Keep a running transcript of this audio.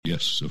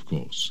Yes, of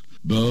course.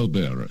 Burl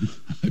Bearer.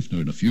 I've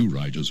known a few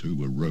writers who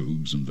were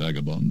rogues and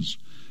vagabonds.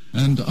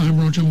 And I'm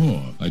Roger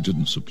Moore. I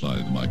didn't supply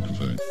the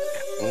microphone.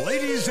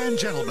 Ladies and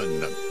gentlemen,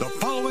 the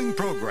following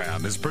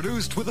program is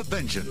produced with a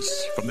vengeance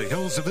from the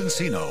hills of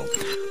Encino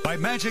by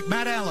Magic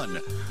Matt Allen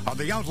on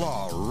the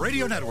Outlaw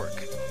Radio Network.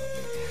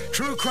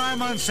 True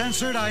Crime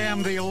Uncensored, I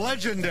am the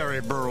legendary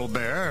Burl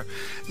Bear,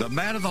 the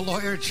man in the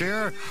lawyer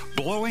chair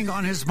blowing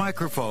on his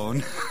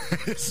microphone.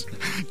 It's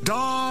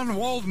Don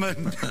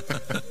Waldman.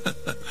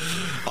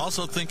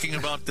 Also thinking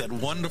about that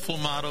wonderful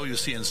motto you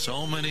see in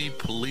so many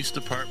police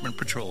department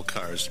patrol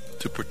cars,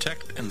 to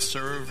protect and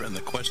serve, and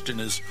the question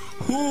is,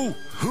 who?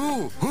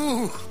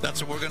 Who?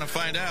 That's what we're going to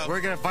find out. We're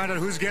going to find out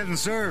who's getting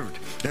served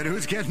and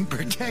who's getting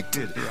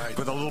protected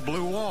with a little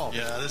blue wall.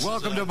 Yeah,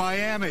 Welcome to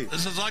Miami.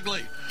 This is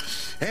ugly.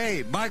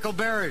 Hey, Michael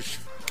Barish.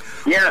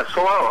 Yes,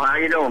 hello. How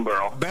you doing,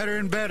 Burl? Better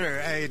and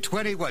better.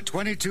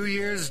 22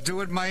 years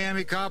doing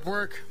Miami cop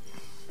work?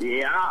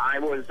 Yeah, I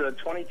was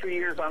 22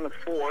 years on the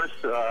force,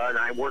 and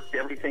I worked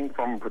everything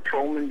from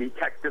patrolman,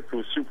 detective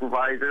to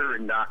supervisor,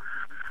 and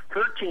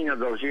 13 of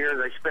those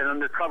years I spent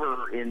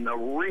undercover in the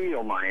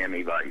real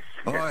Miami Vice.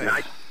 Oh, yeah. And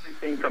I did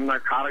everything from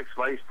narcotics,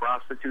 vice,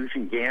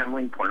 prostitution,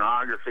 gambling,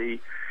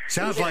 pornography.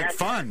 Sounds like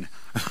fun.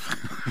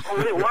 Oh,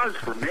 it was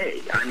for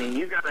me. I mean,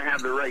 you got to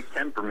have the right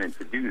temperament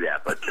to do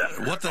that. But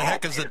what the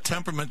heck is the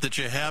temperament that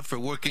you have for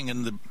working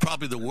in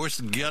probably the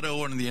worst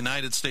ghetto in the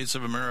United States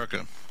of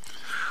America?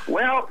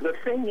 Well, the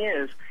thing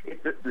is,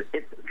 it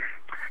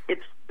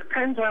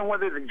depends on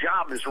whether the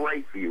job is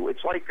right for you.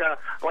 It's like a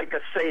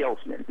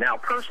salesman. Now,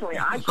 personally,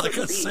 I like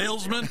a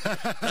salesman?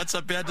 That's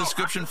a bad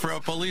description for a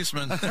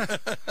policeman.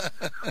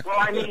 Well,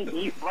 I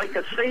mean, like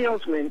a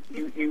salesman,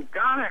 you've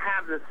got to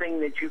have the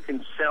thing that you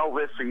can sell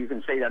this or you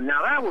can say that.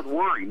 Now, that would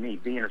worry me,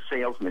 being a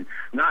salesman,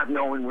 not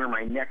knowing where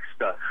my next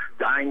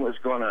dime was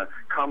going to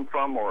come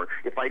from, or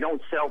if I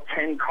don't sell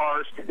 10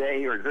 cars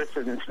today, or this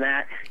and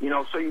that. You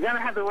know, so you got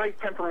to have the right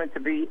temperament to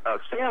be a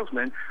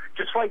salesman,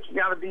 just like you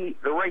got to be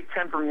the right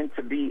temperament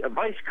to be a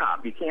vice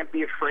cop. You can't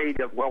be afraid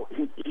of, well,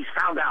 he's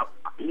found out,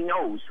 he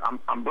knows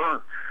I'm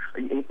burnt.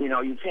 You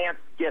know, you can't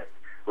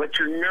let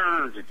your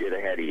nerves get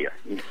ahead of you.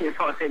 You know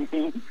what I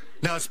mean?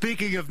 Now,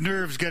 speaking of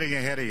nerves getting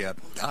ahead of you,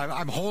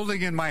 I'm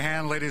holding in my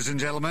hand, ladies and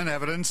gentlemen,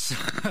 evidence,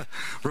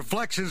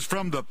 Reflections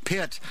from the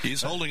Pit.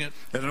 He's holding it.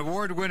 An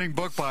award-winning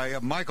book by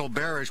Michael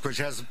Barish, which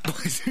has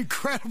these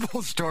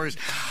incredible stories.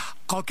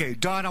 Okay,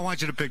 Don, I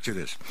want you to picture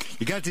this.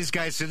 You got these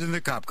guys sitting in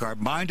the cop car,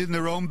 minding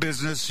their own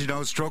business, you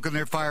know, stroking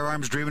their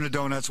firearms, dreaming of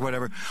donuts,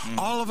 whatever.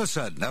 All of a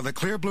sudden, out of the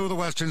clear blue of the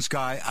western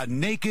sky, a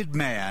naked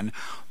man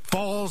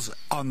falls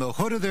on the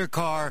hood of their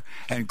car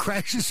and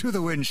crashes through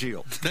the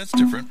windshield. That's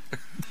different.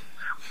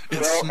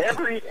 Well,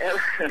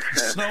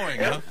 snowing,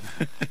 huh?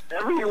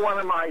 Every one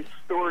of my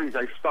stories,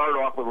 I start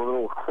off with a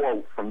little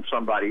quote from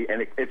somebody,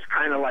 and it's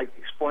kind of like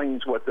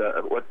explains what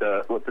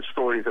the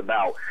story's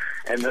about.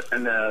 And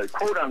the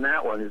quote on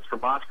that one is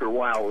from Oscar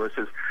Wilde, where it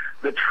says,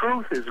 "The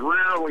truth is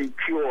rarely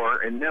pure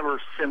and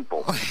never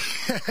simple."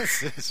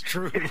 Yes, it's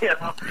true. You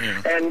know?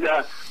 Yeah. And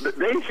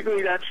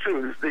basically, that's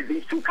true.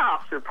 These two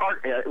cops are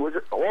part.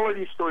 All of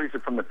these stories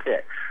are from the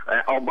Pit.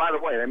 Oh, by the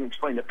way, let me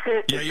explain the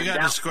Pit. Yeah, you got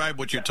to describe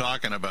what you're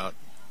talking about.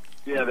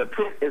 Yeah, the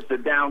Pit is the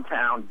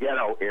downtown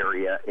ghetto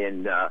area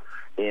in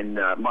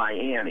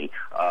Miami.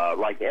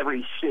 Like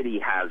every city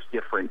has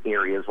different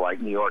areas.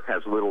 Like New York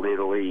has Little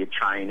Italy,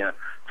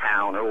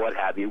 Chinatown, or what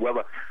have you.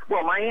 Well,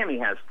 Miami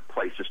has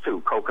places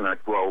too,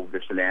 Coconut Grove,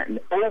 this and that. And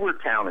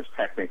Overtown is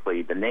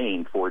technically the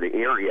name for the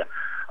area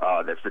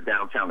that's the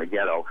downtown, the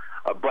ghetto.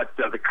 But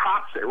the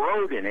cops that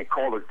rode in it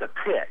called it the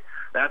Pit.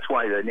 That's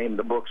why the name of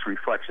the book's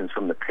Reflections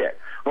from the Pit.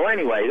 Well,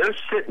 anyway, they're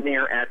sitting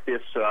there at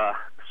this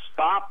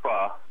stop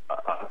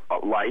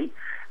light,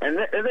 and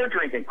they're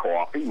drinking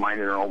coffee,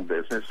 minding their own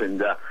business,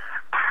 and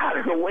out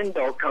of the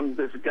window comes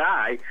this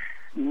guy,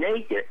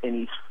 naked, and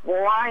he's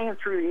flying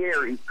through the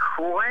air. He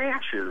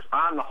crashes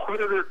on the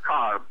hood of their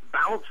car,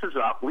 bounces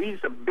up,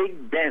 leaves a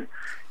big dent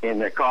in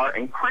the car,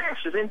 and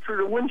crashes in through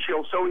the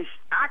windshield. So he's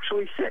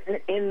actually sitting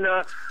in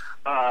the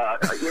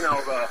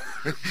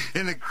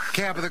in the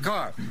cab of the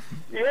car.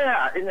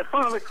 Yeah, in the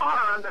front of the car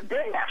on the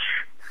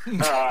dash.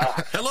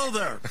 Hello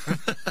there.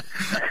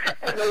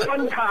 And the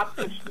one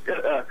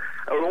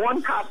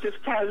cop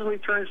just casually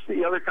turns to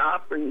the other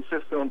cop and he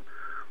says to him,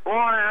 "Boy,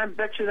 I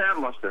bet you that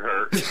must have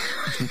hurt."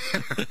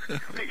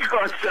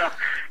 Because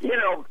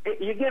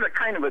you get a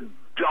kind of a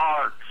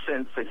dark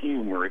sense of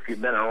humor if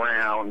you've been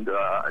around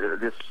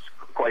this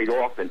quite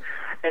often.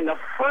 And the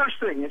first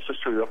thing, this is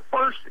true,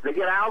 they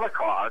get out of the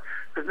car,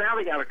 because now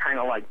they got to kind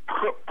of like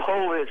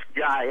pull this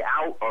guy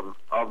out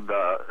of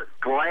the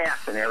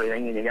glass and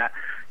everything, and you got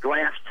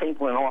glass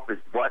tinkling off his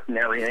butt and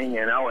everything,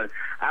 you know, and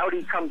out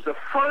he comes. The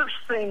first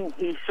thing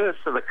he says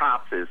to the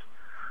cops is,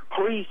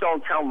 "Please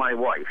don't tell my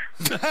wife."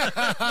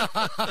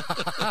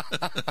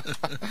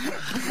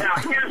 Now,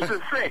 here's the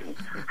thing.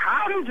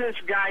 How does this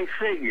guy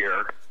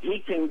figure he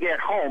can get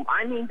home?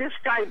 I mean, this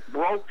guy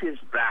broke his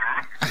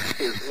back,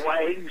 his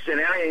legs, and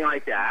everything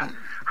like that.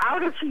 How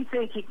does he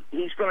think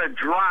he's going to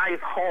drive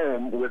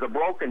home with a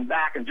broken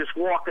back and just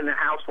walk in the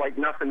house like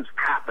nothing's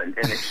happened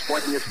and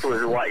explain this to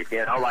his wife?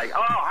 You know, like,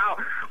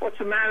 what's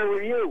the matter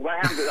with you? What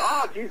happened?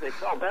 Oh, geez, I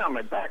fell down.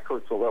 My back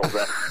hurts a little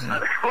bit.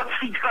 What's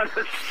he going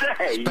to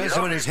say?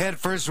 Especially when he's head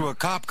first to a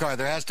cop car,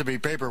 there has to be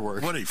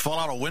paperwork. What, did he fall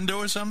out a window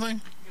or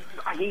something?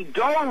 He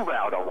dove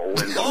out of a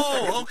window.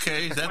 Oh,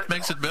 okay. That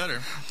makes it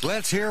better.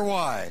 Let's hear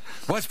why.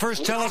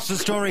 First tell us the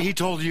story he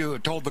told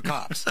the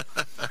cops.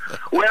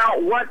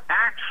 Well, what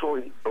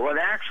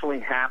actually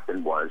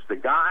happened was the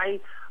guy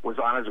was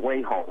on his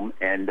way home,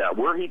 and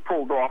where he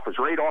pulled off was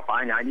right off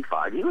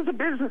I-95. He was a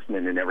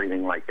businessman and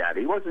everything like that.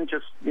 He wasn't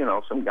just,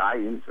 some guy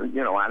who's,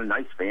 had a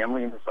nice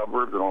family in the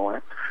suburbs and all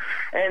that.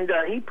 And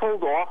he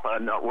pulled off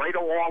right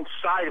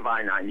alongside of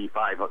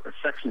I-95.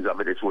 Sections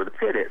of it is where the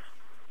pit is.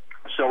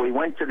 So he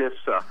went to this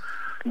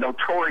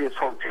notorious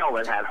hotel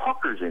that had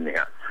hookers in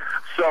there.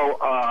 So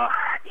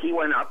he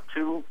went up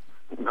to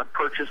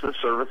purchase the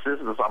services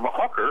of a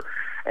hooker,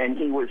 and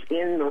he was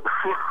in the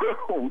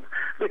room.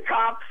 The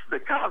cops,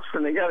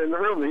 when they got in the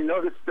room, they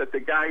noticed that the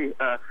guy,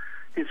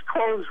 his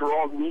clothes were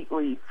all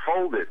neatly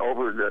folded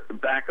over the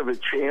back of a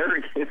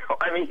chair.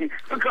 I mean,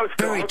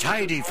 very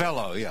tidy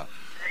fellow, yeah.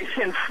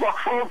 And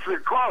folds their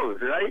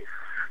clothes, right?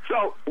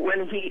 So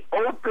when he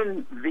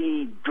opened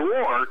the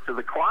door to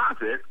the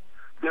closet,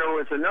 there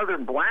was another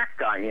black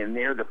guy in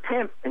there, the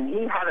pimp, and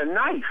he had a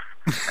knife,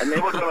 and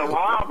they were going to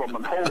rob him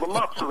and hold him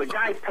up. So the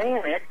guy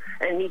panicked,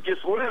 and he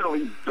just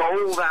literally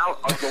dove out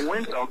of the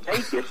window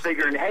naked,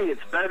 figuring, hey,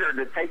 it's better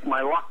to take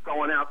my luck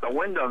going out the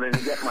window than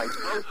to get my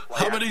throat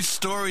slashed. How many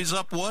stories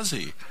up was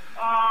he?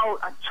 Oh,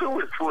 2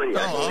 or 3.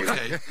 Oh,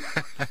 okay.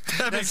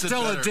 That's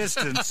still a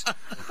distance.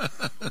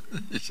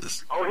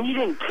 Oh, he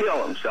didn't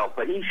kill himself,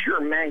 but he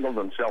sure mangled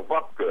himself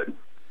up good.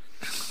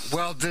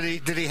 Well,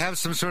 did he have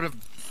some sort of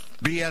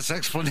BS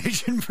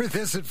explanation for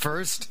this at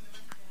first?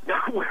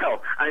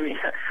 Well, I mean,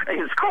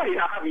 it's quite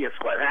obvious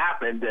what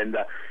happened, and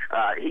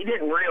he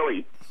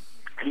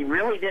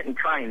really didn't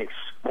try and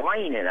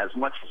explain it as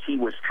much as he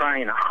was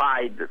trying to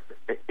hide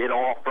it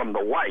all from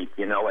the wife.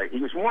 He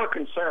was more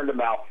concerned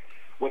about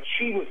what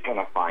she was going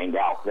to find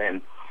out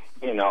than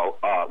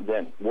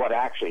what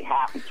actually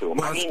happened to him.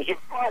 Well, I mean,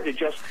 it's hard to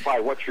justify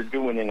what you're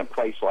doing in a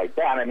place like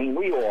that. I mean,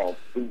 we all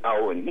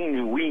know, and he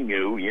knew we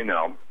knew,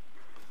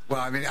 Well,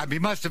 I mean, he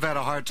must have had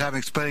a hard time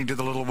explaining to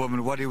the little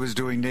woman what he was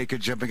doing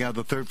naked, jumping out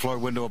the third-floor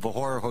window of a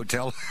horror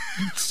hotel.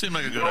 Seemed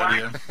like a good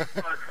idea.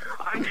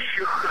 I'm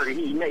sure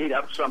he made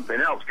up something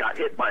else, got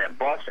hit by a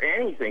bus.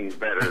 Anything's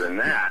better than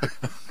that.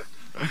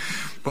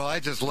 Well,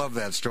 I just love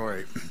that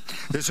story.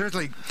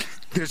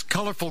 There's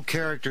colorful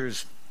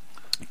characters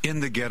in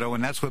the ghetto,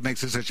 and that's what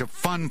makes it such a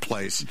fun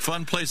place.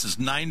 Fun place is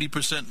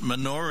 90%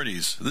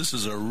 minorities. This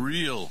is a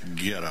real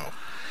ghetto.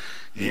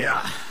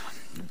 Yeah.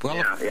 Well,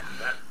 yeah.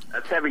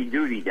 That's heavy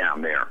duty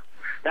down there.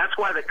 That's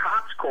why the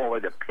cops call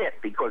it a pit,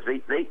 because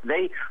they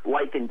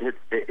likened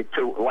it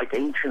to like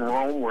ancient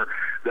Rome, where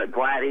the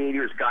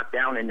gladiators got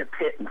down in the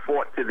pit and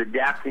fought to the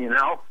death.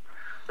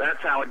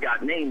 That's how it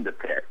got named the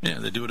pit. Yeah,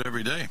 they do it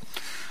every day.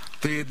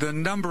 The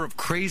number of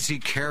crazy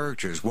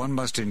characters one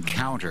must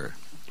encounter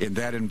in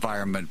that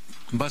environment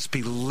must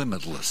be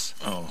limitless.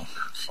 Oh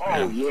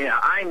yeah.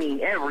 I mean,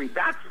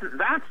 that's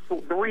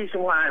the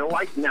reason why I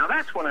like. Now,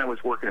 that's when I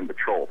was working in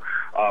patrol.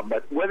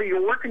 But whether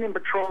you're working in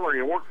patrol or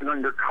you're working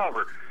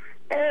undercover,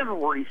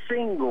 every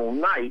single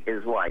night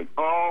is like,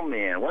 oh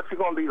man, what's it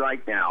going to be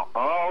like now?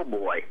 Oh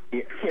boy,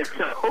 you just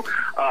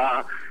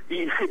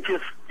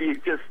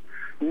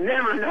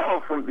never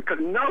know, because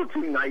no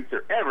 2 nights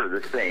are ever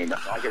the same.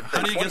 Like I said,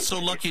 how do you get so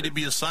lucky to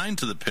be assigned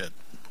to the pit?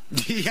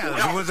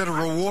 Yeah, was it a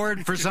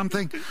reward for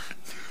something?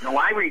 No,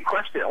 I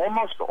requested.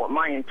 Almost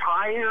my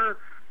entire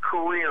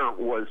career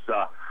was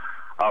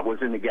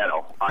in the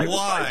ghetto.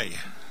 Why?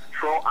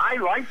 I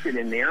liked it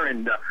in there,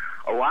 and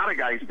a lot of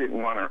guys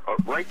didn't want to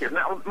write there.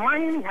 Now,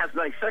 Miami has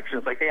nice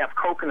sections. Like they have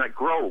Coconut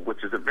Grove,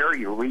 which is a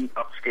very elite,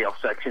 upscale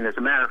section. As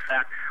a matter of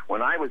fact,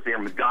 when I was there,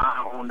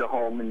 Madonna owned a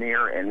home in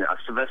there, and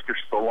Sylvester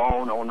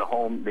Stallone owned a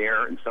home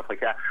there, and stuff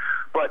like that.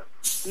 But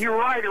you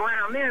ride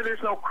around there,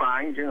 there's no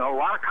crimes. A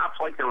lot of cops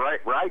like to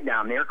ride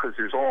down there because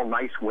there's all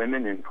nice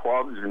women in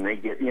clubs, and they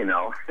get,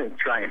 and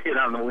try and hit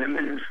on the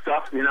women and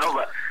stuff,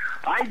 But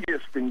I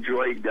just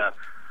enjoyed,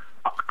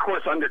 of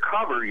course,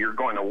 undercover, you're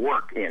going to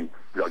work in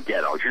the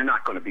ghettos. You're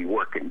not going to be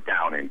working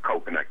down in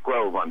Coconut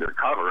Grove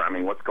undercover. I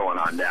mean, what's going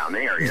on down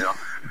there,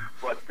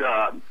 But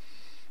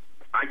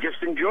I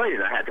just enjoyed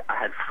it. I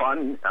had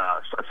fun.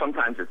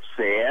 Sometimes it's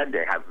sad.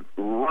 They have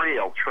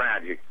real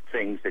tragic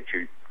things that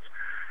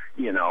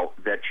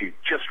that you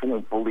just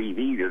won't believe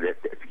either, that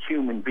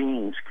human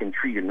beings can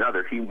treat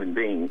another human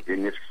being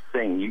in this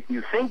thing.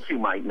 You think you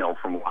might know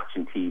from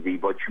watching TV,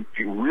 but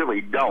you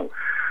really don't.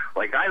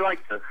 Like, I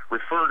like to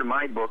refer to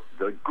my book,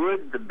 The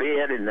Good, the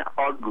Bad, and the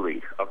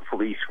Ugly of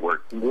Police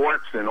Work,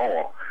 warts and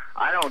all.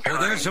 I don't try.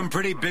 Well, there's some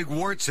pretty big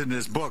warts in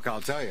this book,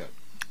 I'll tell you.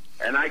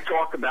 and I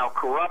talk about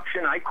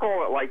corruption. I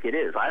call it like it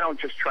is. I don't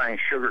just try and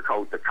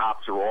sugarcoat the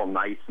cops are all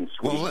nice and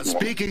sweet. Well,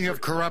 speaking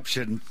of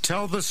corruption,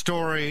 tell the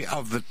story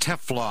of the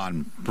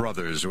Teflon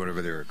brothers, or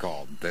whatever they were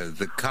called.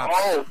 The cops.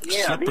 Oh,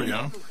 yeah.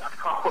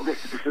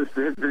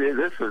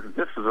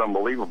 This is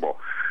unbelievable.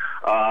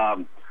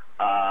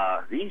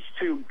 These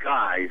two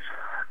guys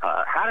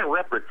had a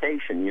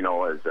reputation, as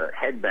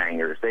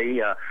headbangers.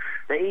 They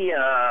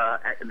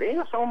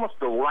almost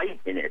delight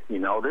in it.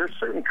 There's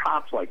certain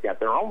cops like that.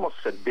 They're almost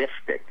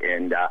sadistic,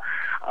 and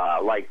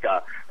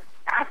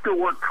after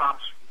work,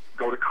 cops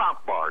go to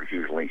cop bars,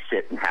 usually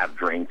sit and have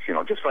drinks,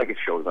 just like it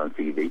shows on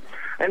TV.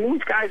 And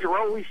these guys are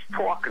always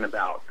talking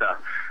about.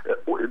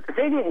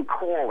 They didn't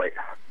call it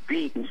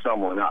beating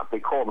someone up. They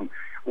called them.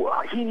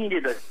 Well, he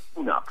needed a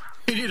tune-up.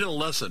 He needed a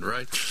lesson,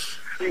 right?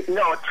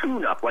 No, a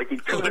tune-up, like you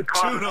tune a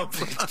car up.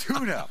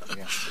 Tune-up,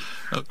 yeah.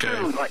 Okay.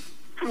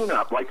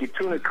 Tune-up, like you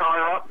tune a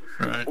car up.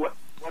 Right. What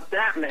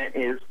that meant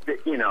is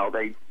that,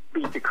 they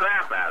beat the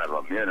crap out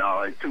of them,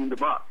 and tuned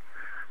them up.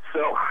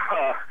 So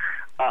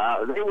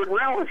they would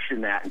relish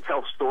in that and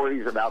tell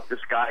stories about this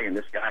guy and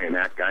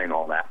that guy and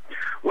all that.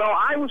 Well,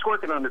 I was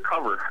working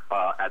undercover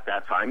at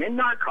that time in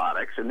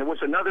narcotics, and there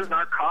was another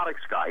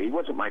narcotics guy. He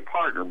wasn't my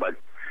partner, but,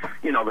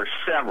 there's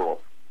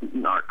several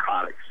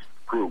narcotics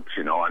groups,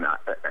 and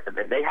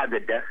they had the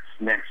desks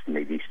next to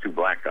me, these two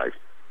black guys.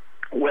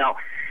 Well,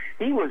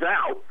 he was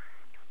out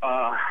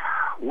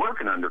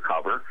working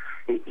undercover.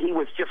 He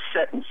was just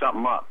setting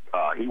something up.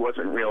 He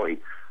wasn't really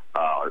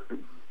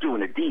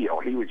doing a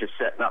deal. He was just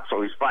setting up, so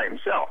he was by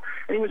himself.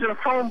 And he was in a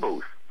phone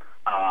booth.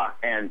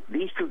 And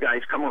these two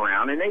guys come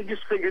around, and they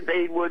just figured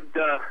they would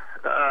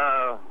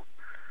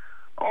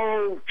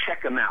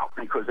check him out,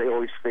 because they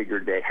always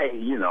figured that, hey,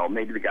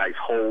 maybe the guy's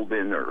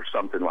holding or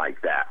something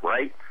like that,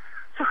 right?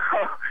 So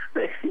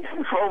he's in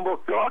the phone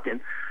book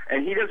talking,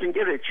 and he doesn't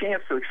get a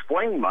chance to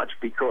explain much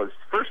because,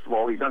 first of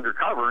all, he's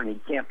undercover and he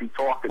can't be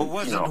talking.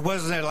 Well,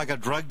 wasn't there like a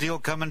drug deal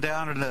coming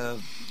down in a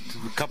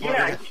couple of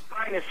days? Yeah, he's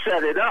trying to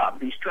set it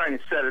up. He's trying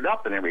to set it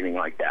up and everything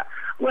like that.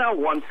 Well,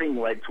 one thing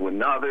led to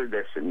another,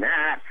 this and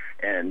that,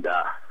 and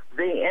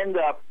they end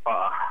up,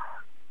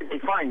 they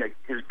find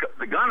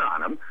the gun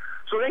on him,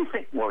 so they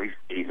think, well,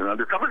 he's an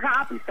undercover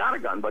cop, he's got a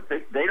gun, but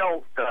they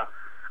don't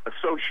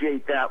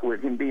associate that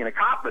with him being a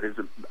cop, but as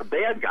a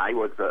bad guy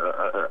with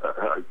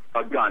a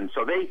gun.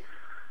 So they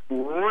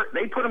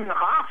put him in the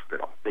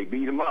hospital. They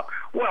beat him up.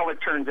 Well, it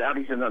turns out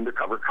he's an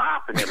undercover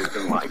cop and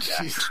everything like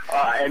that.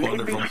 And they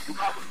beat him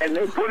up, and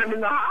they put him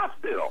in the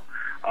hospital.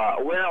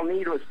 Well,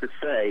 needless to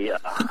say,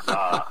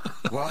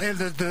 well, and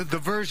the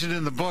version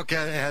in the book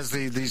has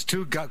these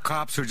two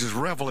cops who just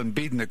revel in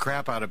beating the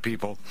crap out of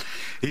people.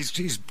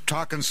 He's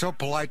talking so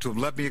polite to them.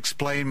 Let me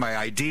explain. My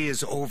ID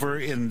is over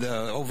in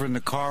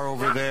the car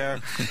over there,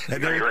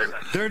 and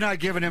they're not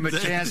giving him a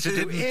chance to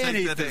do anything.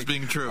 Take that as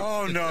being true.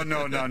 Oh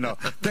no!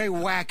 They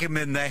whack him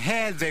in the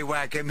head. They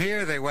whack him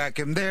here. They whack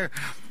him there.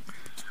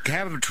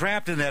 Have him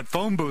trapped in that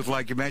phone booth,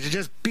 like you mentioned.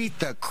 Just beat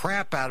the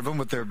crap out of him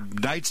with their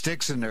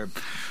nightsticks and their,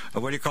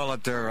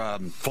 their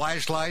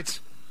flashlights.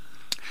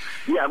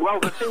 Yeah, well,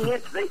 the thing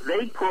is,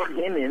 they put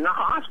him in the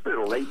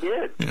hospital. They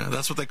did. Yeah,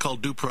 that's what they call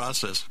due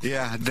process.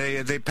 Yeah,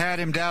 they pat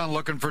him down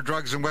looking for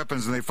drugs and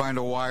weapons, and they find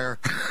a wire.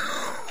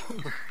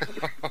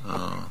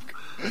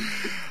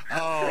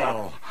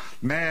 Oh,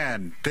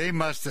 man, they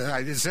must.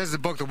 It says in the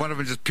book that one of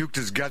them just puked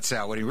his guts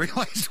out when he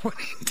realized what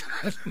he'd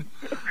done.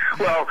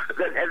 Well,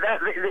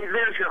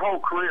 there's your whole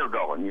career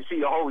going. You see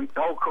your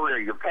whole career,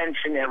 your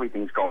pension,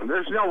 everything's going.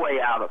 There's no way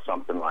out of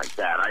something like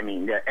that. I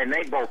mean, and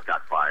they both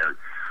got fired,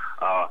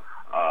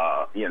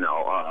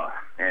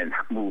 and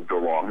moved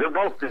along. They're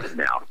both dead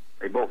now.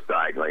 They both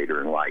died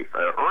later in life,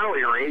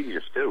 earlier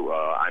ages too.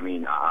 I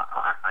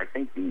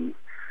think they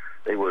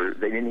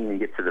didn't even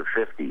get to their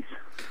 50s.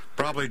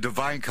 Probably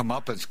divine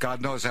comeuppance.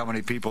 God knows how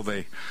many people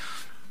they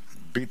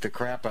beat the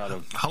crap out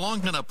of. How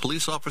long can a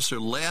police officer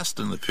last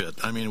in the pit?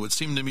 I mean, it would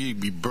seem to me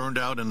be burned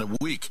out in a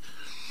week.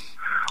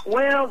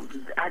 Well,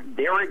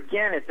 there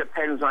again, it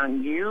depends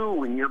on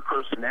you and your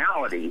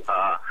personality.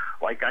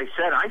 Like I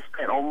said, I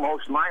spent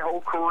almost my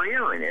whole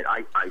career in it.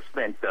 I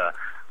spent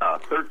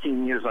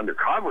 13 years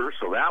undercover,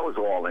 so that was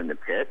all in the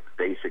pit,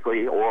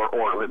 basically,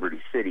 or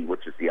Liberty City,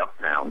 which is the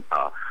uptown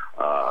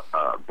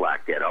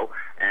black ghetto.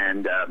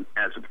 And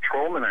as a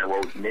patrolman, I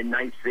rode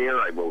midnights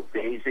there, I rode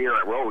days there,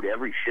 I rode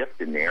every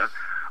shift in there.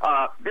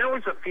 There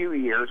was a few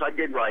years, I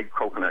did ride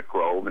Coconut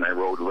Grove, and I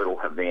rode Little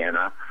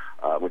Havana,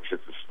 which is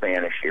the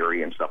Spanish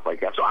area and stuff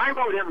like that. So I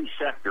rode every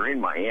sector in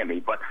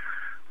Miami, but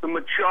the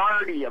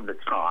majority of the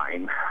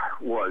time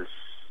was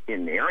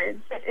in there. It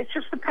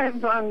just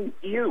depends on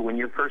you and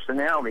your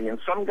personality. And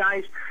some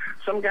guys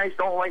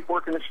don't like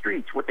working the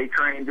streets. What they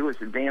try and do is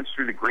advance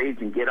through the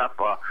grades and get up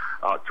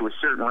to a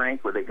certain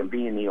rank where they can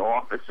be in the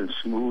office and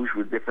smoosh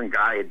with different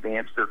guys,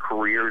 advance their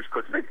careers.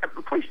 Because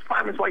the police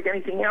department's like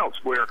anything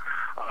else, where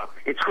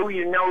it's who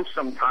you know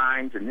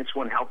sometimes, and this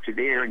one helps you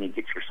there, and you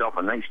get yourself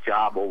a nice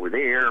job over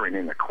there, and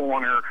in the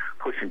corner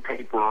pushing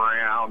paper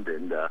around,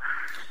 and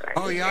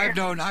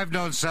I've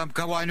known some.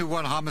 Well, I knew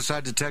one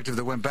homicide detective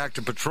that went back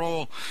to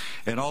patrol,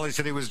 and all he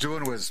said he was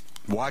doing was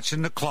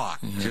watching the clock,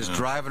 just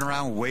driving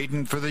around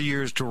waiting for the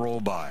years to roll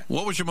by.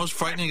 What was your most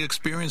frightening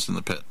experience in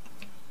the pit?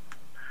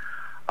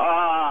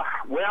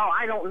 Well,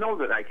 I don't know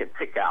that I could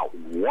pick out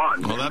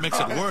one. Well, that makes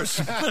it worse.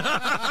 So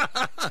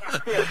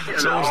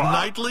it was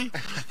nightly?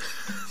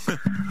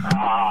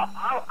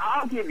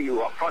 I'll give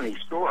you a funny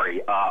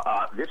story.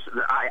 This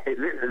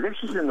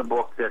is in the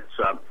book.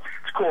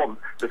 It's called,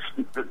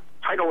 the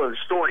title of the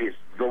story is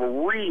The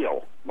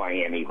Real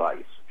Miami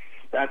Vice.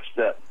 That's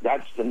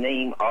the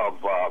name of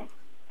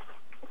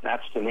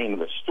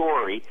the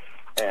story.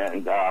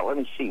 And let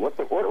me see, what's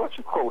the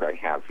quote I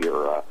have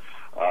here?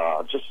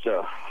 Just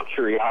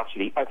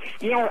curiosity.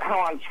 You know how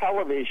on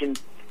television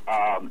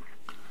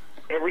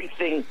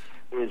everything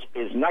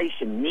is nice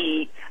and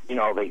neat. You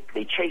know,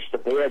 they chase the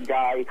bad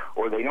guy,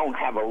 or they don't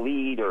have a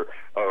lead, or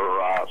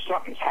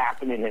something's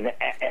happening, and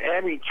at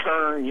every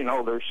turn, you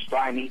know, they're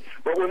stymied.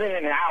 But within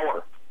an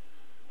hour,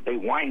 they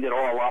wind it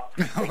all up.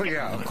 Oh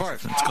yeah, of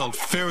course. It's called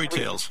fairy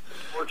tales.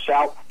 Works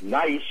out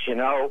nice, you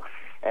know,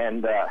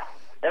 and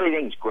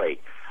everything's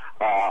great.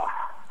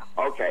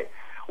 Okay.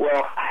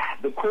 Well,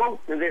 the quote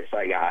for this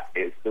I got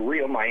is The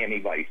Real Miami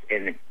Vice,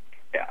 and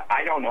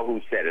I don't know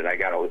who said it. I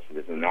got to listen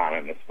to this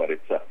anonymous, but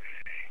it's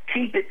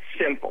keep it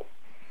simple.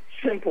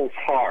 Simple's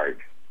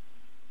hard,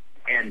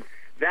 and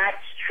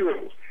that's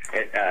true.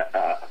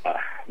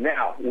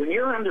 Now, when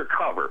you're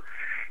undercover,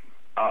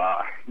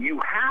 you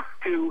have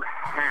to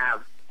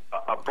have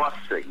a bus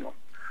signal.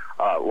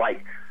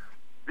 Like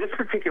this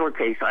particular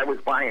case, I was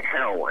buying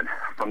heroin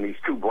from these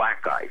two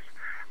black guys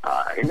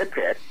in the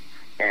pit.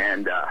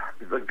 And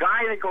the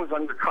guy that goes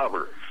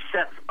undercover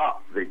sets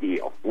up the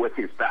deal with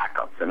his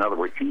backups. In other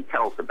words, he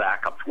tells the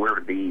backups where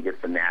to be, this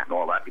and that, and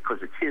all that,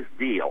 because it's his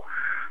deal.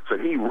 So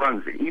he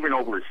runs it, even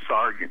over his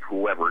sergeant,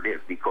 whoever it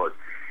is, because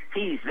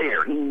he's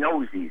there. He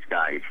knows these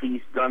guys.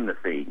 He's done the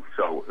thing.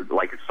 So,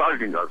 like, a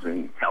sergeant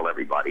doesn't tell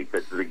everybody,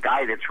 but the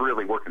guy that's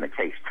really working the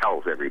case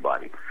tells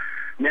everybody.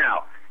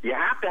 Now, you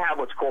have to have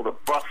what's called a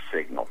bus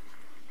signal,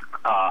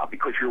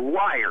 because you're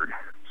wired.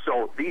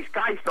 So these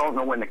guys don't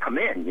know when to come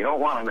in. You don't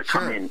want them to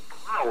come in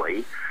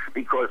early,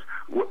 because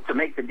to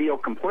make the deal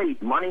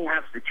complete, money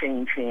has to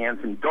change hands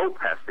and dope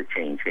has to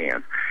change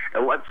hands.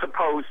 And let's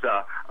suppose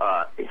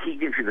he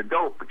gives you the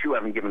dope, but you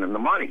haven't given him the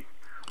money.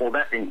 Well,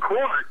 that in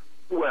court,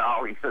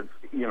 well, he says,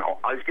 you know,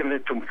 I was giving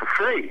it to him for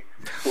free.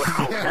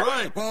 Well, yeah,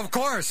 right. Well, of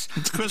course.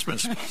 It's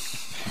Christmas.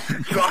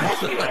 So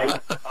anyway,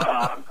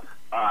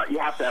 you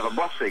have to have a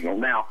bus signal.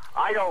 Now,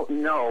 I don't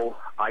know.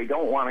 I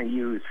don't want to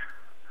use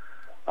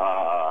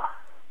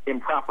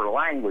improper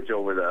language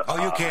over the...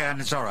 Oh, you can.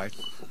 It's all right.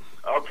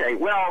 Okay.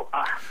 Well,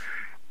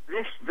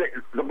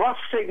 the bus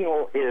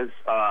signal is...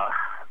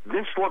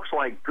 this looks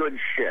like good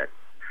shit.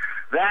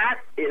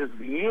 That is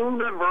the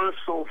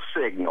universal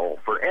signal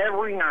for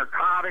every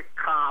narcotic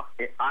cop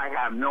I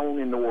have known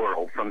in the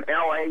world, from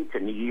L.A. to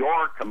New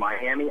York to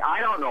Miami. I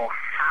don't know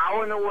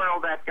how in the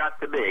world that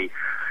got to be,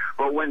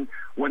 but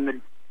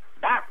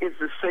that is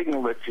the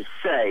signal that you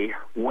say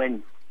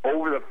when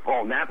over the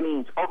phone. That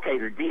means, okay,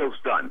 the deal's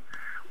done.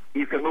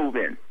 You can move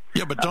in.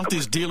 Yeah, but don't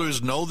these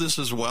dealers know this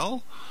as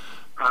well?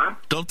 Huh?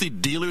 Don't the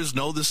dealers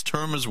know this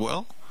term as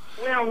well?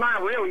 Well,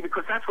 not really,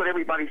 because that's what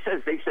everybody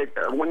says. They said,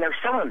 when they're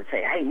selling it,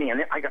 say, hey,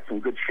 man, I got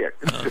some good shit.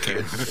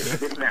 Okay.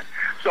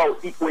 So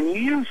when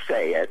you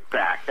say it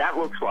back, that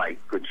looks like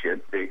good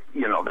shit.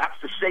 You know,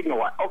 that's the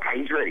signal.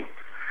 Okay, he's ready.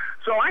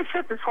 So I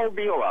set this whole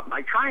deal up.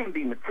 I try and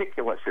be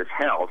meticulous as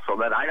hell so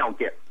that I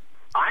don't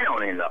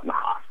end up in the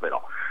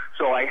hospital.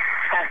 So I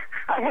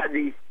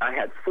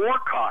had 4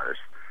 cars.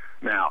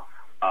 Now,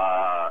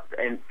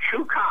 and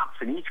 2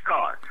 cops in each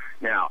car.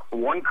 Now,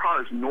 one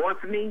car's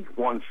north of me,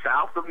 one's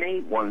south of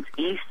me, one's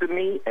east of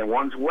me, and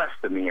one's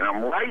west of me. And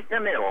I'm right in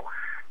the middle,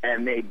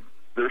 and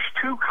there's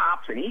 2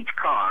 cops in each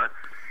car,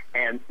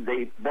 and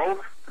they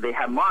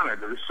have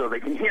monitors so they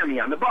can hear me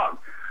on the bug.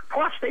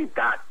 Plus, they've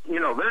got, you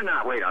know, they're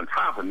not right on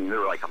top of me.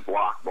 They're like a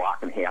block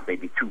and a half,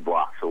 maybe 2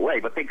 blocks away.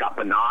 But they got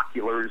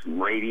binoculars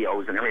and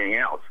radios and everything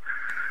else.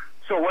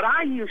 So what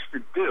I used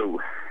to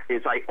do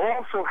is I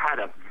also had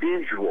a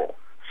visual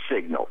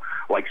signal,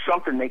 like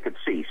something they could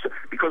see. So,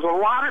 because a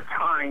lot of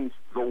times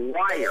the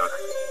wire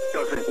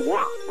doesn't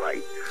work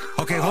right.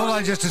 Okay, hold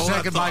on just a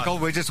second, Michael.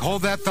 We just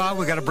hold that thought.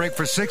 We got a break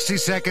for 60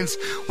 seconds.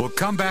 We'll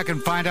come back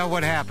and find out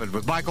what happened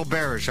with Michael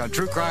Barish on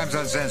True Crimes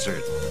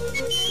Uncensored.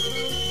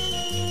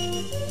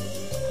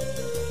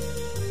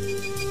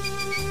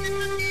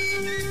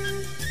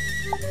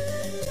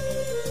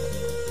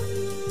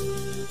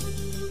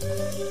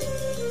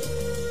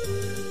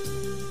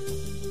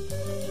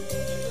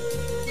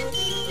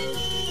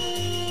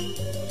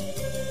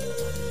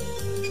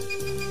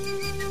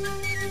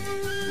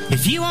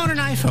 If you own an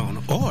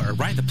iPhone or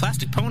ride the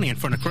plastic pony in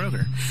front of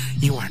Kroger,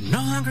 you are no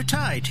longer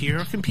tied to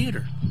your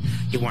computer.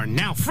 You are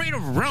now free to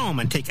roam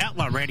and take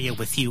Outlaw Radio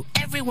with you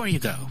everywhere you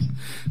go.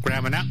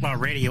 Grab an Outlaw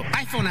Radio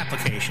iPhone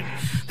application.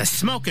 The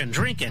smoking,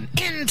 drinking,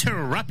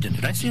 interrupting,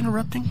 did I say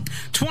interrupting?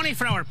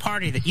 24-hour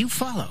party that you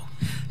follow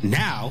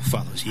now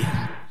follows you.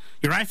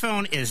 Your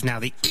iPhone is now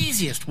the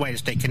easiest way to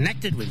stay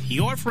connected with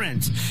your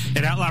friends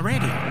at Outlaw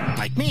Radio,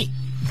 like me.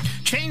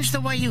 Change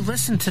the way you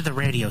listen to the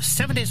radio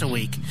 7 days a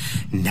week.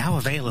 Now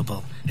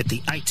available at the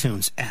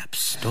iTunes App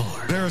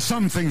Store. There are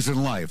some things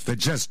in life that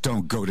just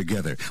don't go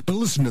together. But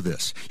listen to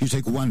this. You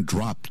take one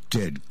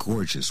drop-dead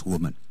gorgeous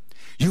woman.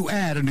 You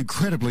add an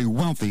incredibly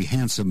wealthy,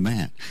 handsome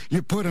man.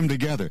 You put them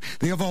together.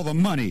 They have all the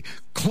money,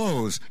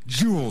 clothes,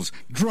 jewels,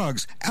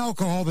 drugs,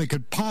 alcohol they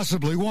could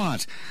possibly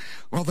want.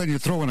 Well, then you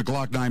throw in a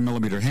Glock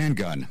 9mm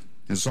handgun.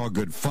 It's all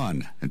good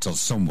fun until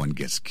someone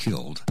gets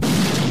killed.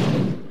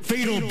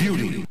 Fatal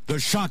Beauty, the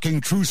shocking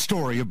true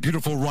story of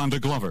beautiful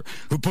Rhonda Glover,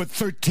 who put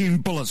 13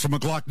 bullets from a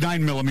Glock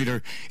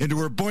 9mm into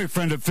her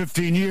boyfriend of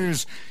 15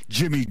 years,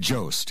 Jimmy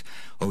Jost.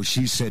 Oh,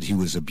 she said he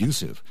was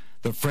abusive.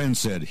 The friend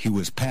said he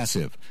was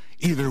passive.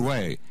 Either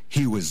way,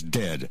 he was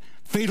dead.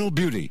 Fatal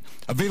Beauty,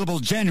 available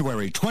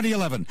January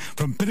 2011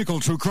 from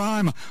Pinnacle True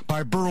Crime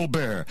by Burl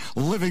Bear,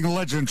 living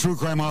legend true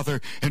crime author.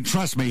 And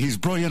trust me, he's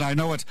brilliant. I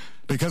know it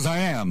because I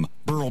am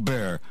Burl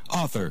Bear,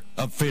 author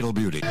of Fatal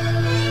Beauty.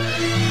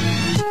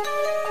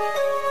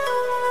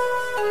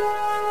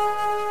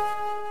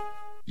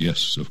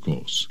 Yes, of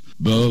course.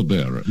 Burl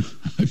Bear.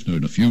 I've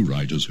known a few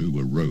writers who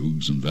were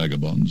rogues and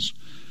vagabonds.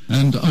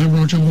 And I'm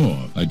Roger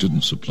Moore. I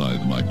didn't supply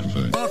the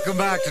microphone. Welcome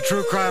back to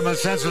True Crime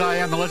Uncensored. I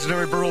am the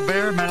legendary Burl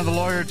Bear, man of the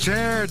lawyer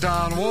chair.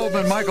 Don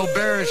Wolman, Michael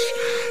Barish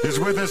is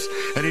with us,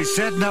 and he's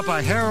setting up a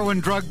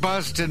heroin drug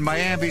bust in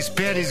Miami's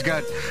Pit. He's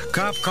got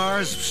cop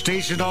cars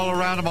stationed all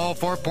around him, all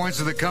 4 points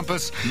of the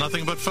compass.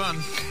 Nothing but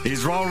fun.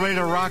 He's all ready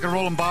to rock and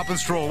roll and bop and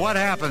stroll. What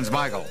happens,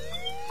 Michael?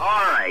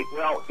 All right,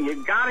 well,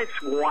 you got its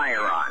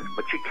wire on,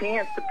 but you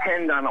can't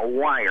depend on a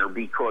wire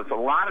because a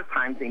lot of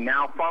times they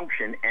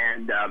malfunction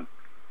and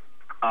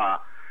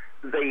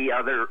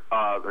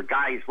the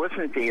guys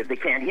listening to you, they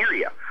can't hear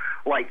you.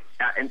 Like,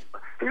 and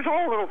there's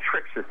all little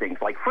tricks to things.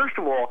 Like, first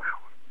of all,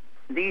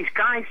 these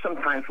guys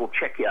sometimes will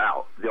check you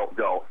out.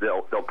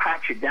 They'll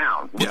pat you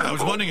down. Yeah, I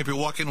was wondering if you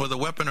walk in with a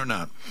weapon or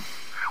not.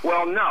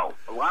 Well, no.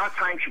 A lot of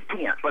times you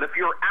can't. But if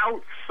you're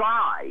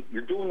outside,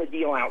 you're doing the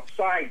deal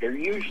outside, they're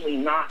usually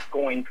not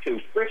going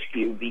to frisk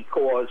you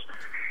because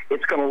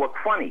it's going to look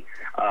funny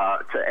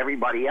to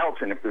everybody else.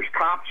 And if there's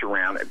cops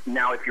around,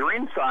 now if you're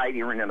inside,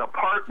 you're in an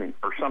apartment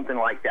or something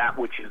like that,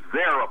 which is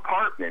their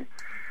apartment,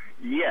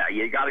 yeah,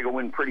 you got to go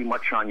in pretty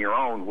much on your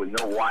own with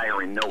no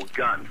wire and no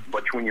gun.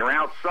 But when you're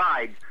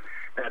outside,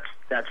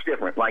 that's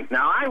different. Like,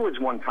 now I was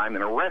one time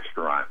in a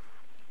restaurant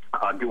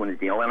doing a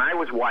deal, and I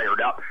was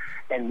wired up,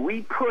 and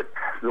we put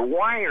the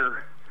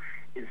wire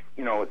is,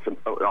 you know, it's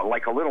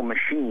like a little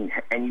machine,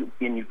 and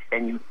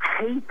you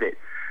tape it.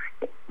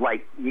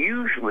 Like,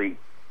 usually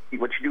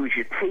what you do is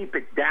you tape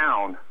it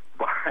down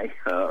by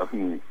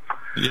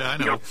yeah, I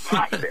know.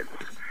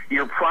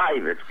 your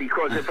privates,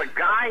 because if a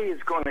guy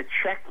is going to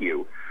check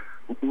you,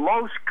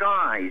 most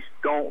guys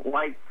don't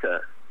like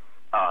to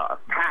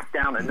pat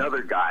down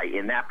another guy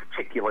in that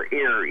particular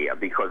area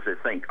because they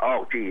think,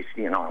 oh, geez,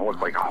 you know, I look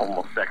like a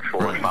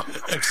homosexual or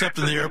something. Except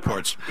in the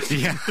airports.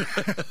 Yeah.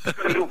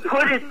 So you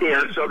put it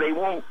there so they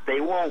won't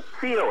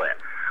feel it.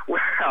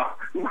 Well,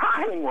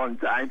 mine one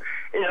time,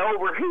 it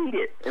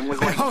overheated and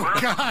was like, oh,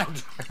 God.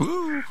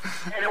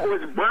 And it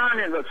was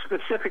burning a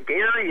specific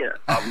area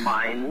of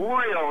mine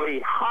really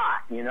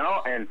hot, you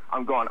know, and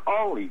I'm going,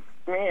 holy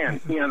man,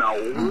 you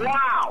know,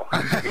 wow.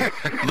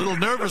 A little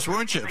nervous,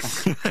 weren't you?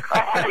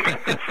 I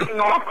got this thing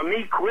off of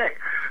me quick.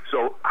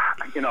 So,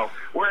 you know,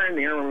 we're in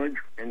there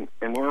and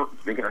we're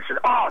thinking, I said,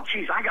 oh,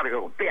 geez, I got to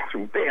go to the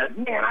bathroom bad.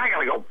 Man, I got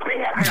to go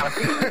bad. I got to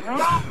pee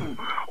something.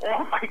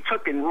 Off I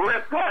took and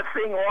ripped that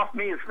thing off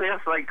me as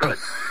fast as I could.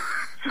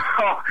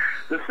 So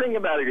the thing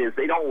about it is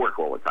they don't work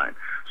all the time.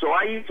 So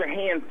I use a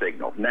hand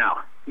signal.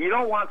 Now, you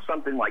don't want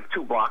something like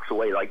 2 blocks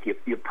away, like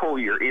you pull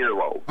your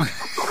earlobe.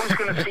 Who's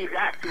going to see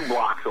that 2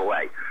 blocks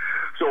away?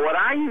 So what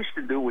I used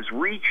to do was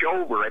reach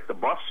over at the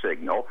bus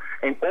signal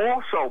and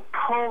also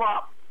pull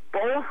up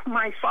both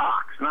my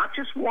socks, not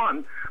just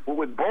one, but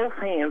with both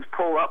hands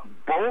pull up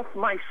both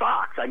my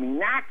socks. I mean,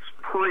 that's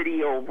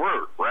pretty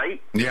overt,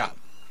 right? Yeah.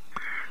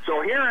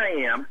 So here I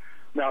am.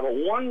 Now,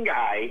 the one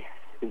guy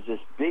is this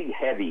big,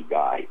 heavy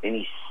guy, and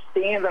he's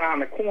standing on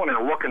the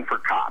corner looking for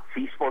cops.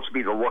 He's supposed to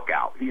be the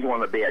lookout. He's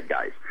one of the bad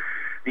guys.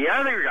 The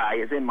other guy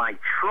is in my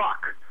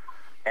truck,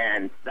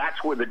 and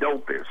that's where the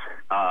dope is.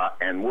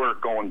 And we're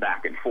going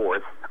back and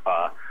forth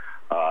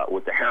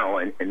with the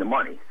heroin and the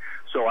money.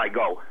 So I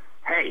go,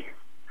 hey,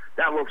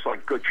 that looks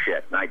like good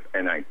shit.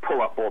 And I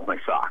pull up both my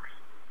socks.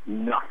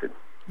 Nothing.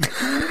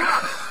 So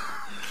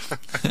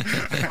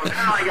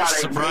now I gotta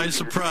surprise,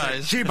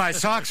 surprise. Gee, my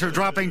socks are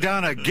dropping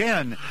down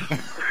again.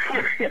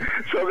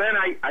 So then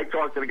I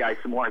talked to the guy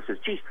some more. I says,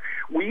 geez,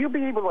 will you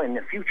be able to, in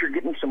the future,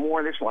 get me some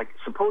more of this? Like,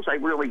 suppose I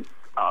really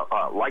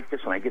like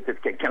this and I get this,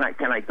 can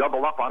I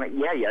double up on it?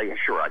 Yeah,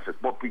 sure. I said,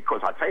 well,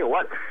 because I'll tell you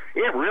what,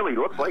 it really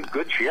looks like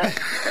good shit. And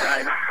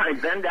I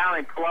bend down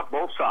and pull up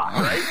both socks,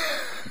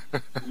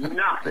 right?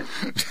 Nothing.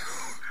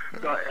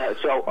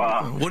 So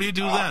what do you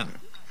do then?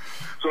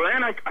 So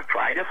then I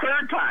tried a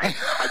third time.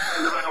 I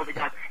turned around with the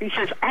guy. He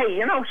says, hey,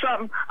 you know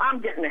something?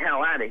 I'm getting the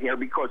hell out of here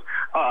because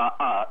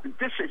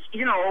this is,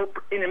 you know,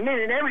 in a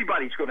minute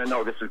everybody's going to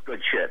know this is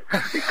good shit.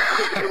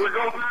 Because we're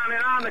going on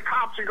and on. The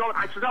cops are going.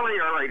 I said, all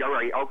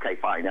right. Okay,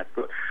 fine. That's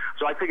good.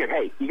 So I figured,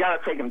 hey, you got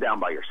to take him down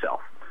by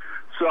yourself.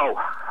 So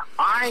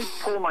I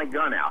pull my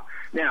gun out.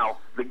 Now,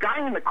 the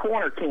guy in the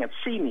corner can't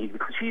see me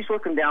because he's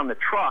looking down the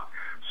truck.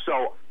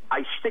 So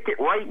I stick it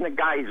right in the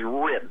guy's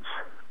ribs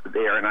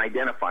there and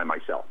identify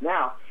myself.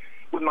 Now,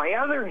 with my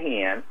other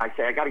hand, I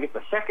say, I got to get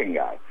the second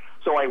guy.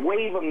 So I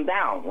wave him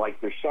down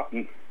like there's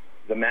something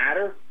the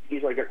matter.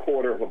 He's like a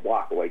quarter of a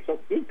block away. So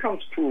he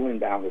comes tooling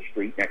down the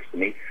street next to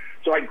me.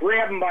 So I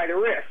grab him by the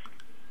wrist,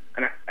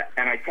 and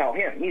I tell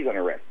him he's on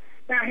the wrist.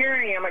 Now, here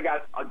I am. I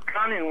got a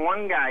gun in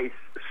one guy's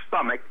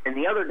stomach, and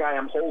the other guy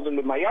I'm holding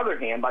with my other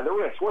hand by the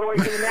wrist. What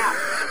do I do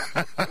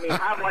now? I mean,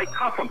 how do I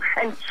cuff him?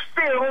 And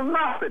still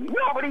nothing.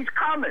 Nobody's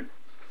coming.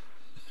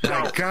 So,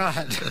 oh,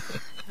 God.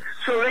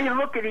 So they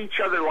look at each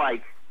other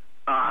like,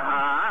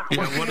 yeah,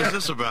 what is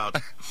this about?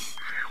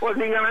 What's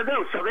he going to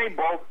do? So they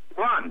both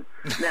run.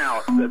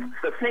 Now,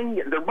 the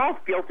thing, they're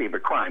both guilty of a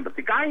crime, but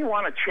the guy you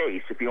want to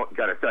chase, if you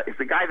got it, is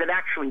the guy that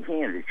actually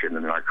handed you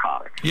the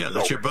narcotics. Yeah,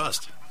 that's your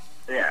bust.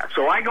 Yeah,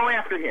 so I go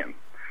after him,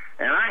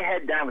 and I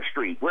head down the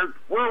street. We're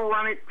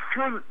running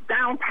through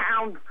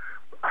downtown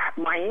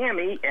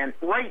Miami, and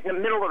right in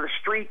the middle of the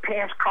street,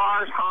 past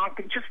cars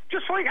honking,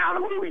 just like out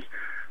of the movies.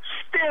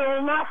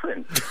 Still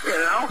nothing, you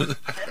know? And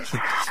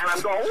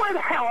I'm going, where the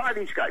hell are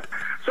these guys?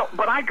 So,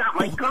 but I got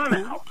my gun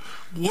out.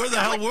 Where the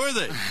hell were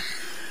they?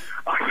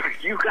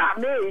 You got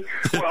me.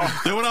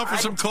 Well, they went out for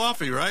some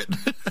coffee, right?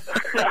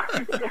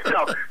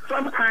 So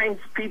sometimes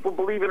people,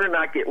 believe it or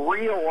not, get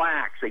real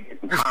lax. They get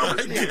in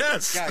conversation.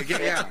 Yes.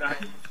 Yeah.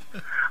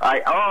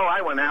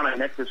 I went out and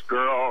met this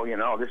girl, you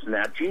know, this and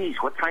that. Geez,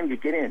 what time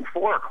did you get in?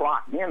 4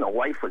 o'clock. Man, the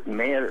wife was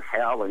mad as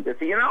hell, and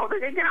you know,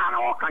 they get on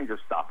all kinds of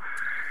stuff.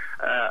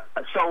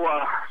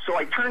 So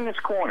I turn this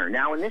corner.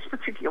 Now, in this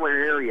particular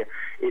area,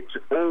 it's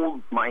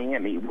old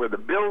Miami, where the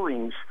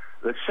buildings,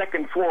 the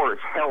second floor is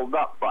held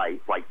up by,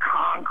 like,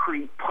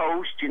 concrete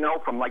posts, you know,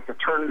 from, like, the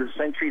turn of the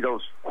century,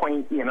 those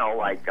quaint, you know,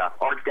 like,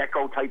 Art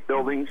Deco type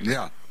buildings.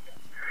 Yeah.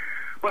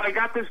 But I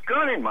got this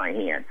gun in my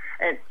hand,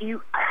 and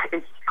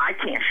I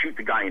can't shoot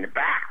the guy in the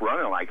back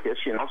running like this,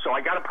 you know, so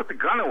I got to put the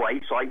gun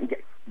away so I can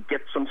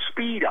get some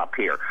speed up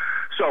here.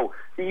 So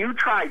you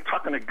try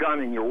tucking a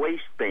gun in your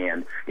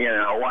waistband, you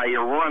know, while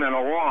you're running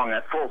along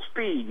at full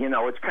speed, you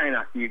know, it's kind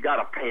of, you got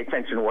to pay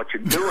attention to what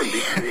you're doing.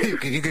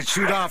 You could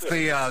shoot off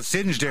the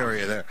singed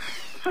area there.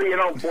 So you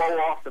don't blow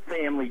off the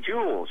family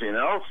jewels, you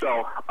know,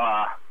 so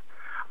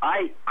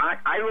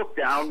I looked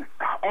down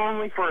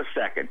only for a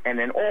second, and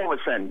then all of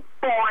a sudden,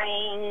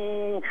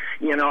 boing!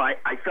 You know,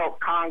 I felt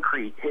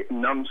concrete hitting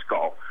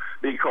numbskull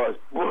because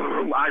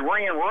boom! I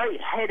ran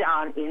right head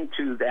on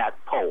into that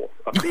pole.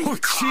 A big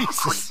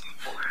Jesus!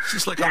 It's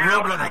just like a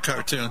Roadrunner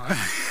cartoon.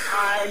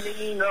 I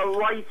mean, the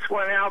lights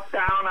went out.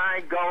 Down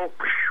I go.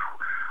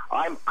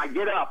 I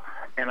get up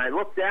and I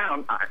look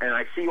down and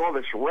I see all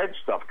this red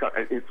stuff.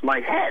 It's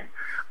my head.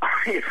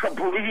 It's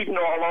bleeding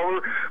all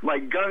over. My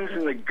gun's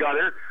in the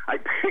gutter. I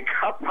pick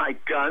up my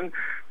gun,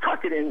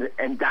 tuck it in,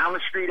 and down the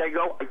street I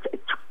go.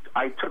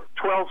 I took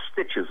 12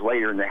 stitches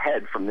later in the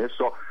head from this,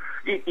 so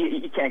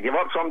you can't give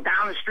up. So I'm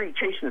down the street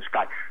chasing this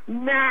guy.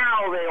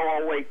 Now they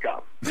all wake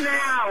up.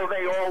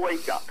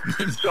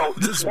 So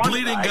this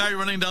bleeding guy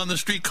running down the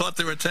street caught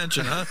their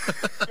attention, huh?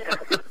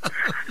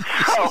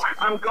 So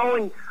I'm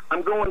going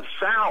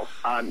south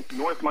on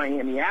North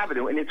Miami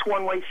Avenue, and it's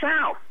one-way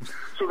south.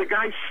 So the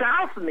guy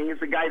south of me is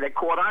the guy that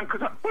caught on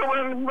because we're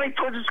running right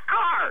towards his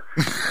car.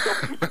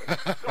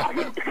 So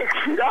he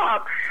picks it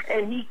up,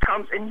 and he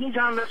comes, and he's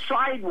on the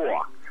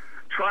sidewalk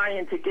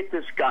trying to get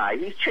this guy.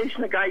 He's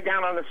chasing the guy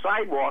down on the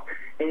sidewalk,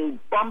 and he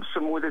bumps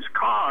him with his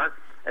car,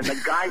 and the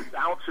guy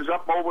bounces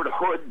up over the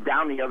hood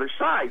down the other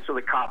side. So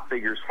the cop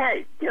figures,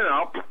 hey, you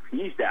know,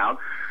 he's down.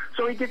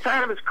 So he gets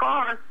out of his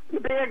car, the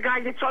bad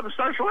guy gets up and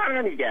starts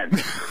running again.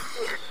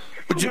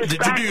 Did you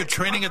do your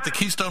training at the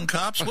Keystone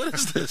Cops? What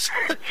is this?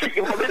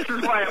 Well, this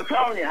is why I'm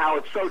telling you how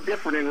it's so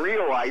different in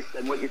real life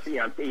than what you see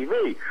on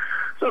TV.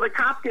 So the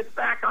cop gets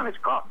back on his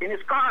car,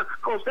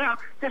 goes down.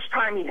 This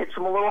time he hits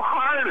him a little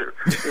harder,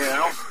 you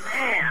know.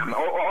 Bam!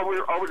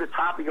 Over the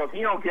top. He goes,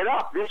 "You don't get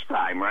up this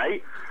time,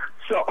 right?"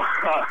 So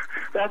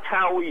that's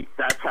how we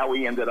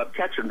ended up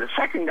catching him. The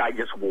second guy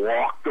just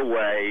walked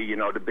away, you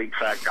know, the big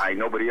fat guy.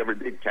 Nobody ever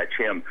did catch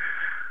him.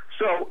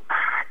 So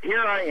here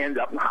I end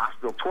up in the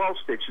hospital, 12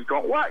 stitches,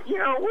 going, what? You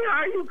know, where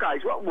are you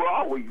guys? Well, we're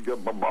always,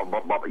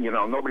 you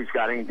know, nobody's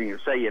got anything to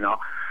say, you know.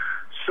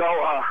 So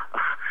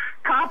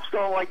cops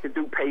don't like to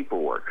do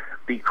paperwork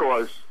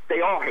because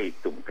they all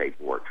hate doing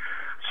paperwork.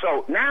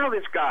 So now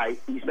this guy,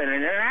 he's been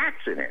in an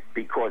accident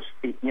because,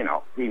 he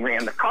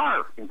ran the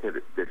car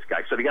into this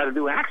guy. so they got to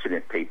do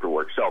accident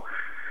paperwork. So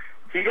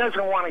he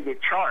doesn't want to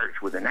get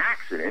charged with an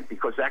accident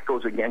because that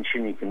goes against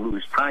you and you can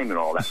lose time and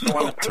all that.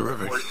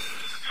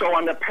 So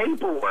on the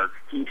paperwork,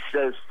 he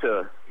says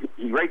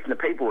he writes in the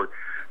paperwork,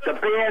 the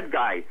bad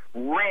guy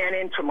ran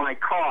into my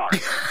car.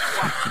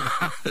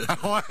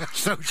 Oh, I'm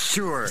so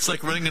sure. It's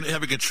like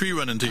having a tree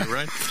run into you,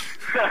 right?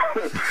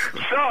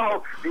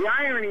 So the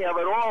irony of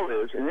it all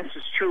is, and this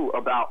is true,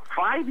 about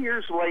 5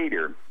 years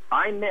later,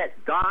 I met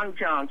Don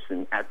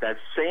Johnson at that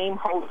same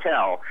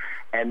hotel,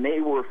 and they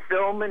were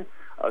filming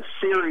a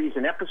series,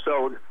 an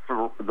episode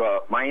for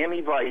the Miami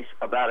Vice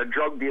about a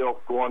drug deal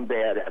going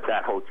bad at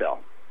that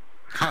hotel.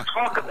 Huh.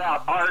 Talk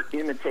about art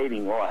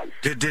imitating life.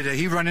 Did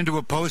he run into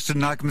a post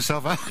and knock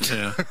himself out?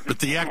 Yeah, but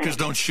the actors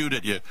don't shoot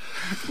at you.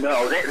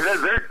 No,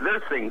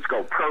 their things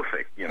go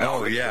perfect, you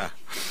know. Oh, yeah.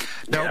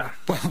 Now,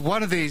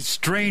 one of the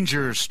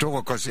stranger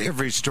stories, because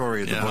every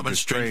story of the book how much is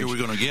strange. stranger are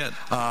we going to get?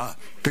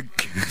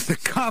 The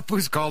cop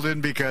was called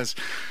in because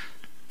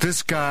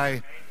this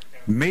guy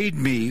made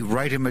me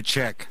write him a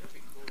check.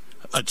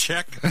 A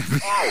check?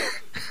 Oh.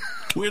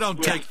 We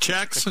don't take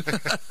checks.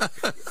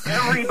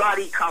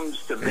 Everybody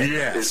comes to this.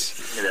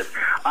 Yes.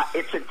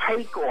 It's a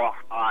takeoff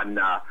on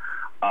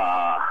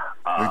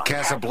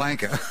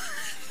Casablanca.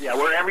 Yeah,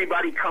 where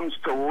everybody comes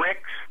to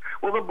Rick's.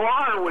 Well, the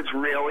bar was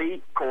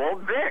really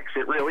called Vic's.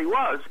 It really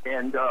was,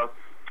 and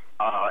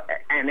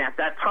at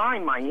that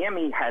time,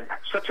 Miami had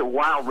such a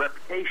wild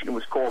reputation. It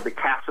was called the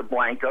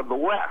Casablanca of the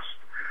West.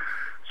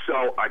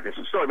 So this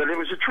is a story, but it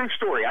was a true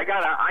story. I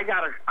got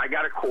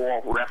a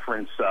call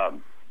reference.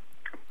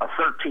 A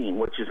 13,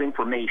 which is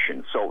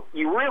information. So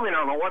you really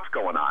don't know what's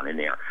going on in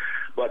there.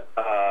 But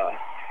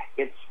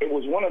it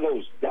was one of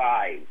those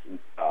dives.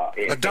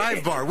 A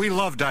dive bar. We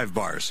love dive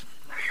bars.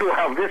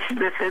 Well, this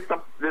hit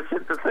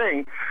the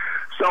thing.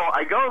 So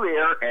I go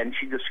there, and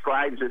she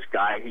describes this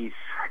guy. He's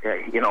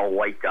a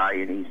white guy,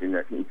 and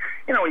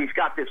he's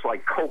got this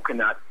like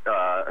coconut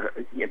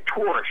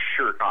tourist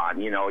shirt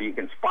on. You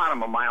can spot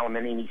him a mile a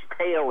minute. And he's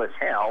pale as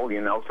hell.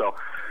 So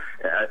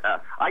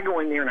I go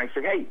in there and I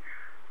said, hey.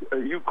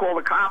 You call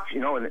the cops,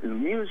 and the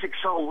music's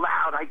so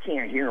loud I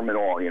can't hear him at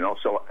all,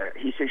 So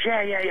he says,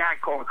 yeah, I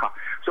call the cops.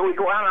 So we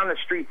go out on the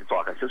street to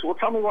talk. I says, well,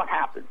 tell me what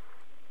happened.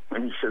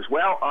 And he says,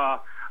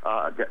 well,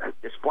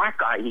 this black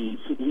guy,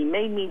 he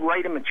made me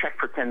write him a check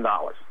for $10.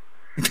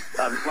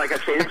 Like I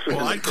say, this was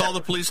I'd call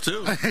the police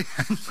too.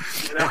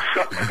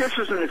 So this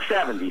was in the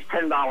 70s.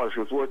 $10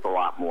 was worth a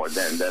lot more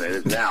then than it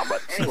is now.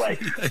 But anyway,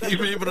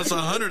 even us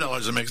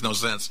 $100, it makes no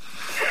sense.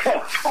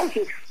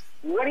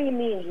 What do you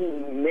mean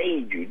he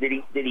made you? Did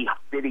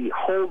he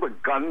hold a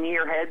gun to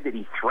your head? Did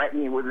he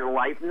threaten you with your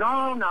life?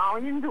 No,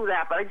 he didn't do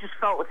that. But I just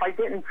felt if I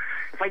didn't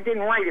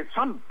write it,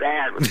 something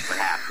bad was going to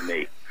happen to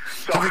me.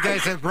 So the guy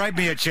said, "Write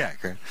me a check."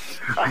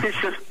 I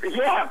said,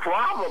 "Yeah,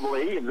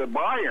 probably. If the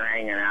bar you're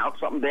hanging out,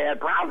 something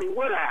bad probably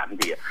would happen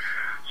to you."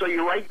 So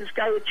you write this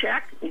guy a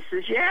check? He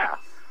says, "Yeah."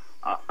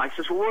 I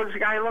says, "Well, what does the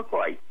guy look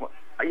like?"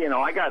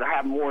 I got to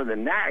have more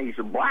than that. He's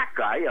a black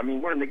guy. I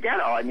mean, we're in the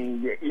ghetto. I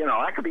mean,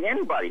 that could be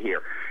anybody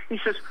here. He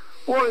says,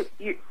 well,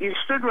 you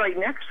stood right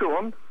next to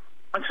him.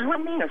 I said, what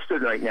do you mean I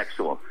stood right next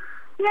to him?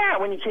 Yeah,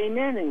 when you came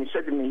in and you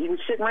said to me, he was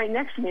sitting right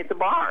next to me at the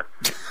bar.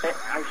 And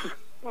I said,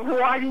 well,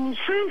 why didn't you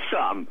say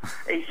something?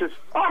 And he says,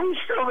 oh, he's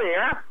still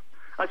there.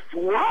 I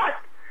said, what?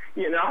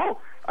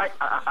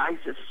 I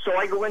said, so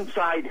I go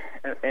inside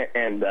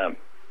and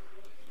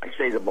I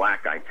say to the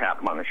black guy,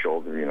 tap him on the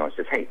shoulder, I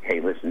says,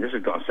 hey, listen, this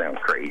is going to sound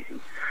crazy.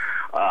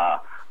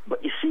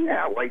 But you see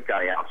that white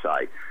guy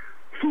outside?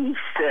 He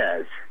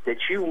says that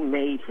you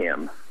made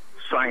him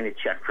sign a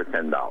check for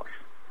 $10.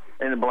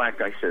 And the black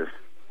guy says,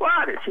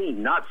 what? Is he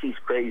nuts? He's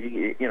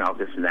crazy,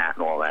 this and that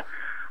and all that.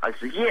 I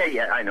said,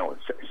 yeah, I know it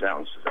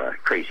sounds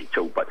crazy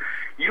too, but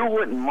you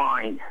wouldn't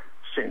mind,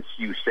 since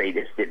you say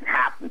this didn't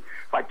happen,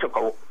 if I took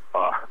a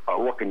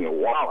look in your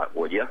wallet,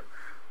 would you?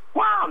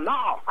 Wow,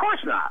 no, of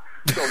course not.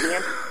 So he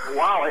empties the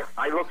wallet.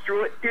 I look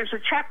through it. There's a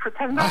check for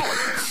 $10.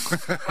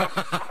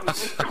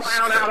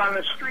 Clown out on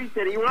the street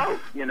that he wrote,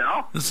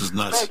 This is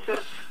nuts. So I said,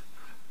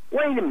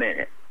 wait a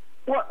minute.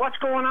 What's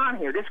going on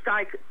here? This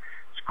guy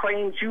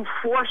claims you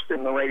forced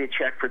him to write a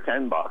check for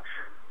 $10.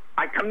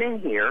 I come in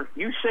here.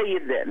 You say you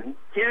didn't.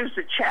 Here's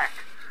the check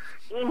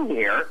in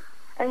here,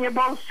 and you're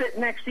both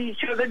sitting next to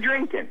each other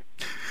drinking.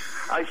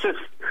 I said,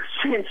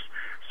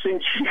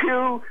 since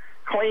you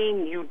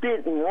claim you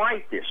didn't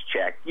write this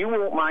check, you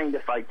won't mind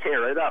if I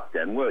tear it up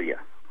then, will you?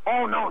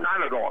 Oh, no,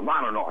 not at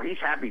all. He's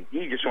happy.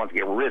 He just wants to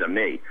get rid of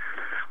me.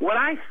 What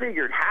I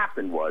figured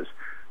happened was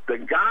the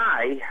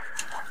guy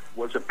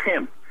was a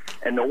pimp,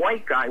 and the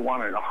white guy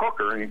wanted a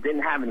hooker, and he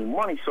didn't have any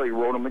money, so he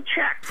wrote him a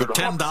check. For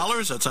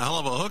 $10? That's a hell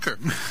of a hooker.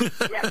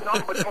 Yeah,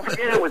 no, but don't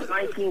forget it was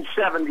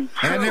 1972.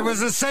 And there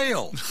was a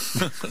sale.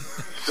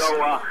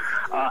 So,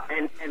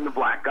 and the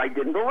black guy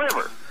didn't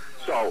deliver.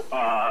 So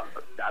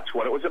that's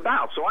what it was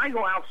about. So I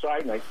go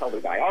outside and I tell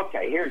the guy,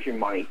 okay, here's your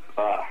money.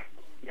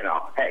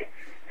 Hey,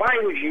 if I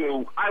was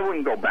you, I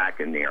wouldn't go back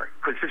in there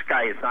because this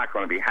guy is not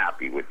going to be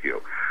happy with you.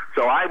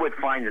 So I would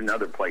find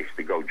another place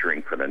to go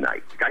drink for the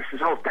night. The guy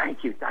says, "Oh,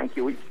 thank you.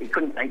 He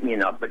couldn't thank me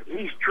enough, but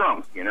he's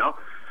drunk, you know."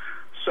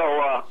 So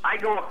I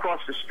go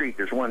across the street.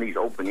 There's one of these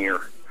open-air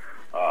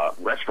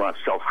restaurants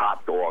sells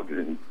hot dogs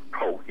and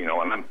Coke, you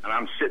know, and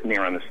I'm sitting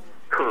there on this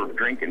curb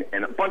drinking,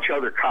 and a bunch of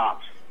other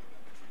cops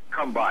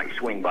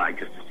swing by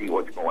just to see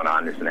what's going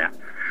on, this and that.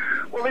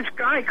 Well, this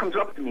guy comes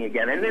up to me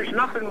again, and there's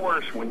nothing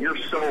worse when you're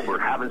sober,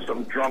 having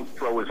some drunk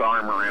throw his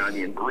arm around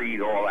you and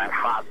breathe all that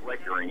hot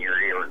liquor in your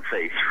ear and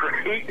face,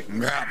 right?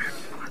 Yeah.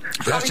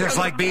 That's just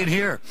like being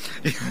here.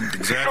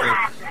 Exactly.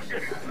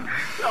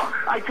 So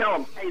I tell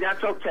him, "Hey,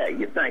 that's okay."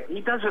 You think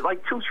he does it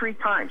like 2-3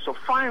 times. So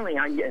finally,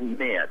 I'm getting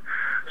mad.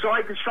 So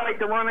I decide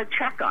to run a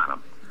check on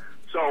him.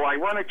 So I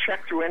run a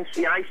check through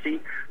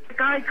NCIC. The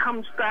guy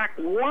comes back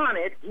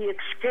wanted. He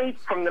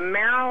escaped from the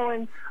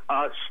Maryland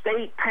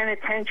State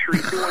Penitentiary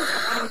doing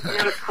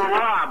 20 years for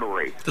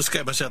robbery. This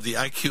guy must have the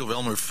IQ of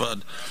Elmer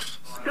Fudd.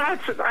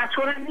 That's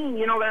what I mean.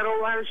 You know, that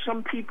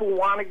some people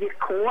want to get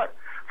caught.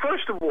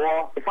 First of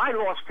all, if I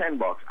lost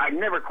 $10, I'd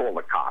never call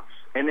the cops.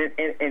 And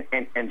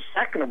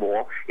second of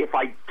all, if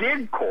I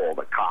did call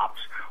the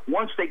cops,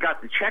 once they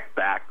got the check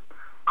back,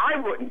 I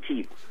wouldn't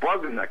keep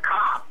bugging the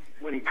cop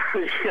when he,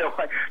 you know,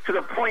 to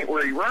the point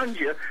where he runs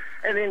you.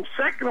 And then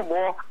second of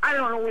all, I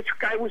don't know which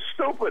guy was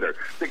stupider.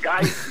 The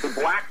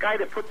black guy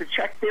that put the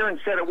check there and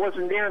said it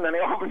wasn't there, and then they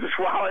opened his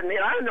wallet, and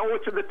I don't know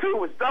which of the two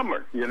was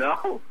dumber, you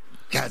know?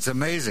 Yeah, it's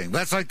amazing.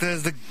 That's like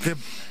the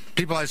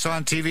people I saw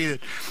on TV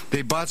that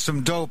they bought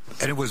some dope,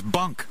 and it was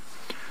bunk.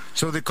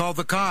 So they called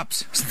the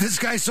cops. This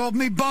guy sold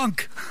me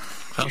bunk.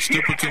 How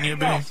stupid can you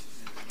be?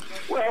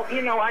 Well,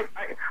 you know, I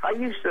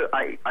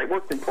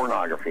worked in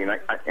pornography, and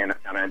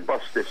I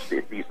busted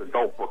these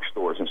adult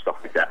bookstores and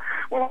stuff like that.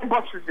 Well, I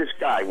busted this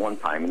guy one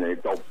time in an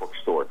adult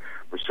bookstore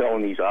for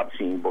selling these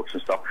obscene books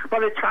and stuff. By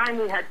the time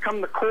we had come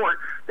to court,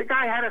 the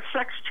guy had a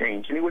sex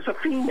change, and he was a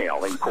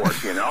female in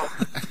court, you know.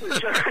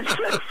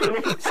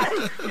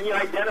 Can you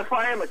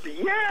identify him? I said,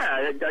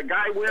 yeah, the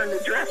guy wearing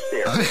the dress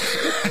there.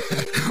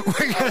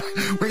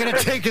 We're gonna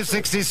take a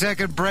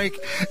 60-second break.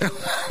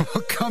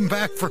 We'll come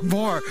back for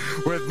more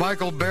with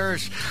Michael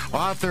Barish,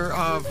 author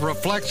of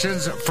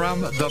Reflections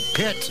from the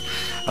Pit.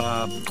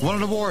 Won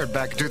an award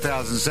back in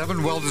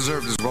 2007.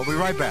 Well-deserved as well. We'll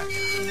be right back.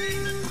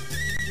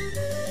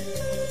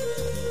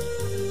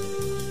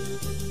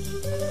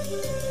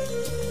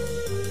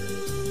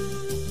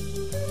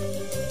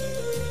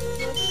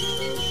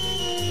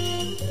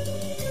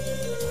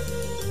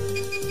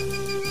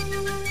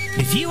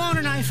 If you own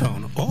an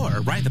iPhone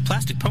or ride the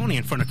plastic pony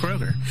in front of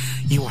Kroger,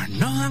 you are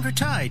no longer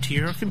tied to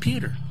your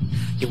computer.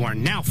 You are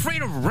now free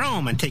to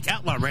roam and take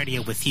Outlaw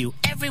Radio with you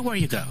everywhere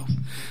you go.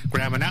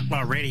 Grab an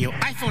Outlaw Radio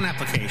iPhone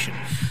application.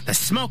 The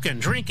smoking,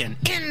 drinking,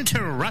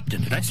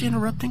 interrupting, did I say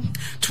interrupting?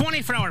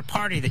 24-hour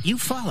party that you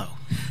follow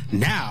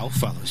now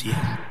follows you.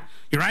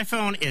 Your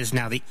iPhone is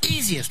now the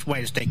easiest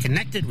way to stay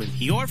connected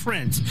with your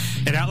friends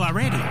at Outlaw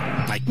Radio,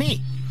 like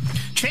me.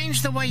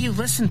 Change the way you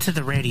listen to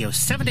the radio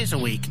 7 days a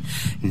week.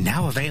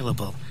 Now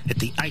available at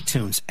the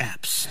iTunes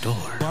App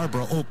Store.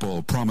 Barbara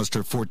Opal promised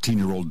her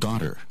 14-year-old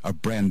daughter a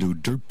brand new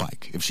dirt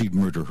bike if she'd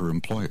murder her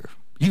employer.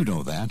 You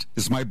know that.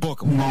 It's my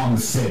book, Mom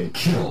Said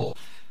Kill.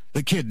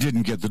 The kid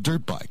didn't get the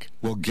dirt bike.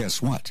 Well,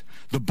 guess what?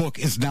 The book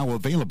is now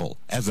available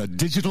as a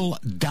digital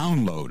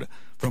download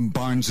from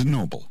Barnes &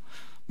 Noble.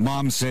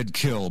 Mom Said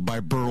Kill by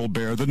Burl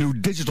Bear, the new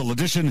digital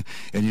edition.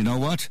 And you know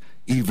what?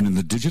 Even in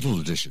the digital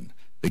edition,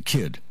 the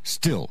kid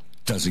still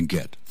doesn't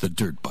get the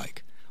dirt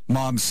bike.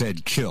 Mom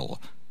Said Kill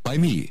by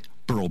me,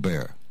 Burl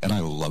Bear, and I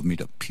love me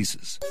to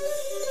pieces.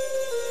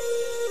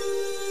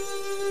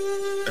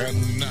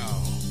 And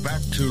now,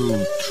 back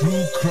to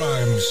True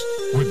Crimes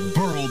with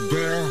Burl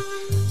Bear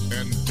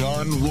and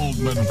Don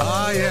Waldman.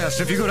 Ah, yes.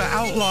 If you go to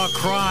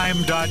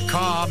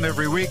outlawcrime.com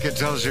every week, it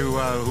tells you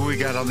who we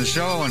got on the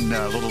show and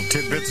little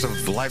tidbits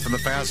of life in the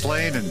fast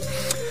lane and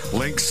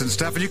links and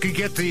stuff. And you can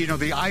get the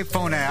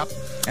iPhone app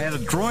and a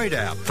Droid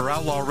app for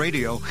Outlaw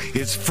Radio.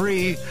 It's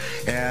free,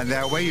 and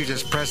that way you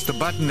just press the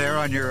button there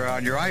on your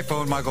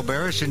iPhone, Michael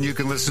Barish, and you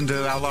can listen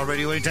to Outlaw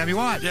Radio anytime you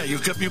want. Yeah, you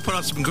put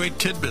out some great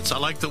tidbits. I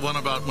like the one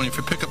about if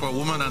you pick up a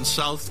woman on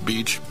South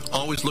Beach,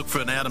 always look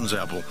for an Adam's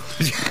apple.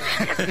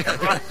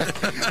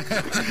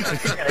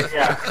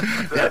 Yeah.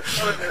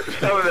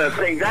 Some of the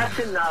things that's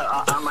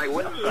on my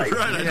website.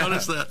 Right, I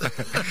noticed that.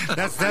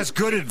 That's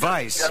good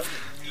advice.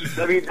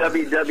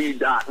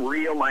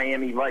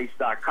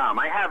 www.realmiamivice.com.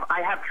 I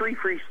have 3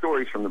 free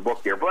stories from the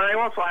book there, but I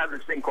also have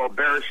this thing called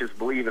Barish's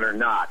Believe It or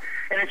Not,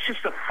 and it's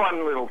just a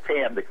fun little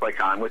tab to click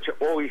on, which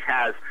always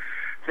has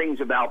things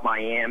about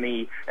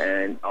Miami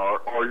and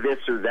or this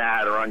or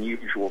that or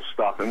unusual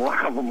stuff. And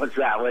one of them was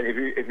that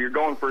if you're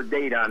going for a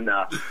date on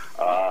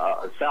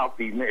South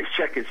Beach,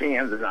 check his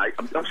hands. And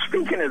I'm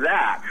speaking of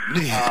that.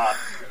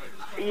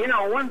 You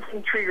know, one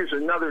thing triggers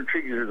another.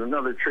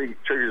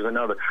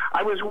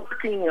 I was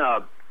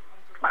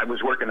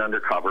working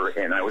undercover,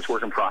 and I was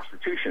working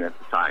prostitution at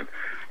the time.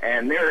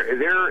 And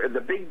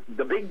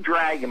the big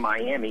drag in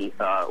Miami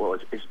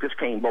is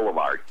Biscayne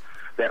Boulevard.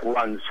 that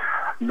runs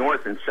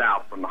north and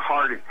south from the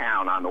heart of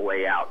town on the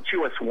way out. It's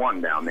US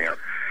 1 down there.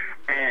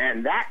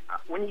 And that,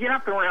 when you get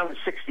up around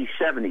the 60s,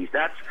 70s,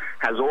 that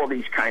has all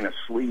these kind of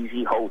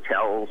sleazy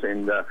hotels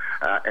and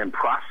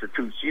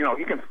prostitutes. You know,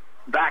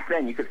 back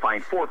then you could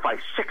find 4, 5,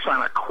 6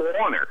 on a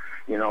corner.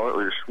 You know, it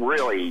was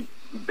really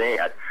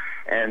bad.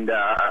 And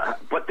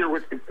but there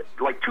was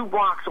like 2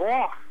 blocks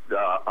off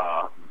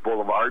the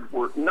boulevard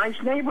were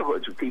nice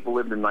neighborhoods where people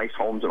lived in nice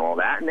homes and all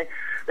that. And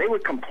they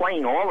would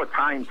complain all the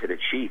time to the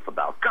chief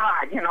about,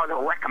 God, you know, they're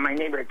wrecking my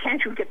neighborhood.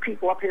 Can't you get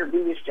people up here to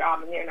do this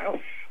job? And, you know,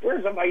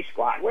 where's the vice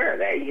squad? Where are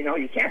they? You know,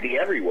 you can't be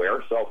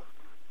everywhere. So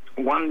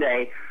one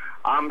day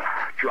I'm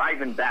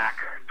driving back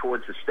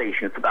towards the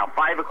station. It's about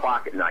 5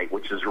 o'clock at night,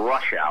 which is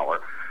rush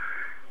hour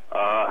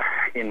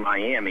in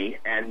Miami.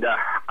 And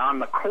on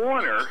the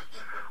corner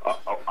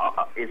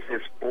is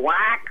this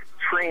black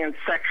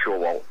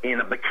transsexual in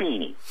a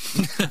bikini.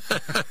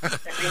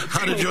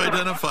 How did you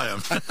identify him?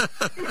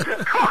 He's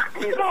a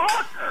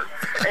hawker.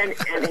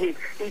 And he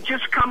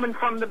just coming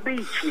from the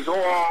beach. He's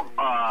all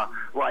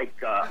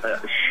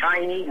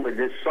shiny with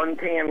his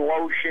suntan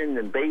lotion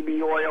and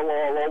baby oil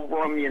all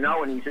over him, you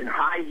know, and he's in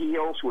high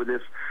heels with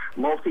this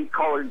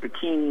multicolored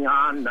bikini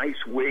on,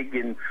 nice wig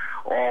and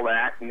all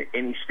that, and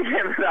he's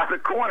standing out the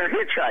corner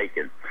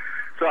hitchhiking.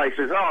 So I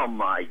says, oh,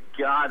 my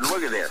God,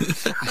 look at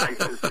this. I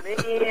says,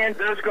 man,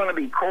 there's going to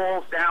be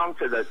calls down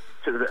to the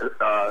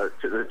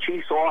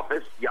chief's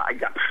office. Yeah,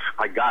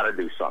 I got to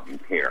do something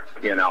here,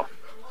 you know.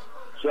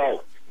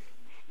 So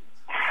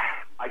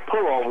I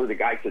pull over. The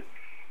guy says,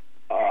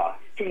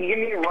 can you give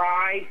me a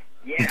ride?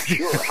 Yeah,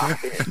 sure.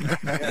 Hop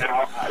in.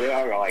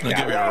 I'll give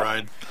you a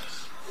ride.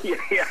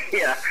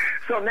 Yeah.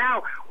 So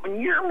now, when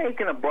you're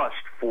making a bust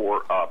for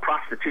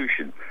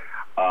prostitution,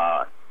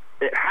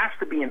 it has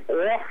to be an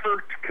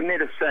offer to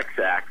commit a sex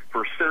act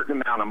for a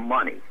certain amount of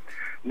money.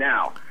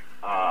 Now,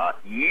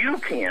 you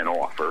can't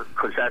offer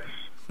because that's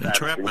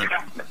entrapment.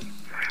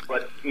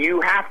 But you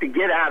have to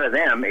get out of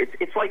them.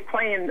 It's like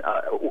playing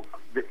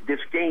this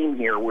game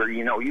here where,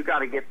 you know, you got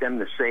to get them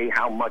to say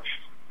how much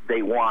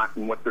they want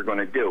and what they're going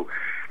to do.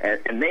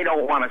 And they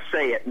don't want to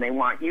say it, and they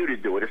want you to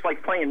do it. It's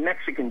like playing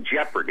Mexican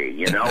Jeopardy,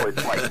 you know?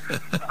 It's like,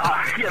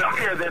 you know,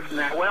 here, this and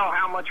that. Well,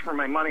 how much for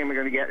my money am I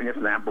going to get? And this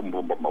and that, boom,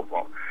 boom, boom, boom,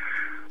 boom.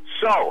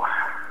 So,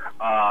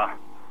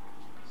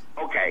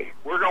 okay,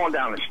 we're going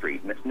down the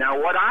street.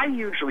 Now, what I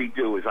usually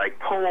do is I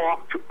pull off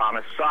on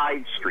a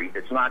side street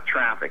that's not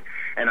traffic,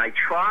 and I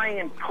try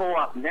and pull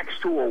up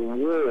next to a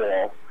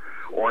wall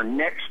or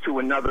next to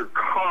another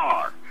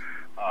car.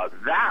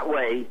 That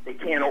way, they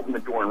can't open the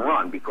door and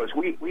run, because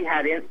we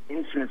had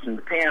incidents in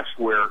the past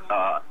where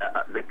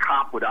the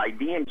cop would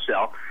ID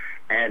himself,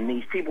 and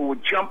these people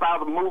would jump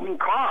out of a moving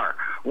car.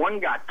 One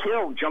got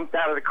killed, jumped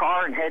out of the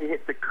car, and head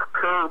hit the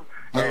curb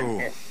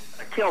and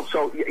killed.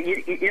 So,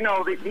 you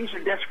know, these are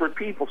desperate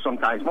people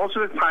sometimes. Most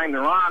of the time,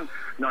 they're on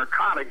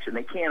narcotics, and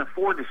they can't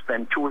afford to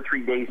spend 2 or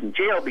 3 days in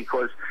jail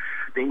because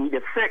they need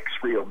a fix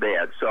real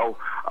bad. So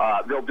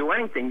they'll do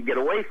anything to get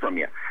away from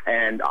you.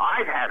 And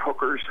I've had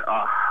hookers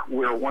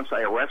where once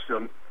I arrested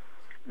them,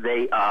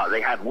 they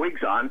had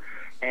wigs on,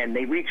 and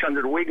they reach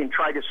under the wig and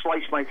try to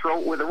slice my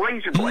throat with a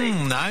razor blade.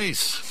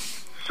 Nice.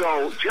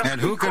 So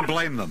and who can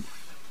blame them?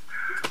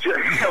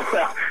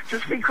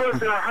 Just because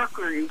they're a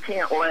hooker, you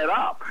can't let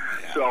up.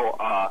 Yeah.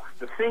 So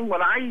the thing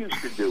what I used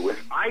to do is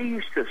I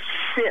used to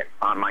sit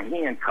on my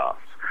handcuffs.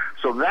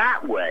 So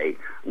that way,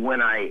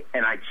 when I'd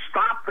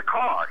stop the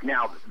car.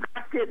 Now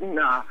that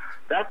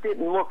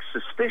didn't look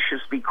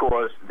suspicious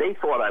because they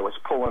thought I was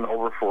pulling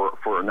over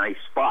for a nice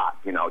spot,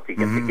 you know, to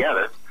get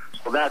together.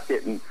 So that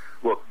didn't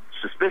look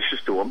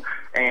suspicious to them.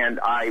 And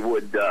I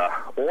would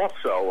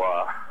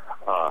also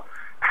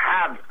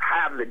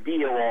have the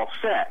deal all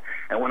set.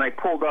 And when I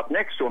pulled up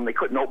next to them, they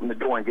couldn't open the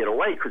door and get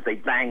away because they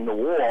banged the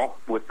wall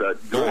with the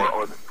door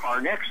or the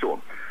car next to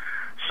them.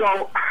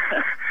 So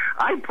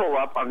I pull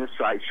up on this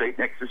side street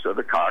next to this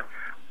other car.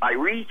 I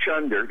reach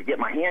under to get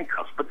my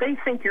handcuffs, but they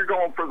think you're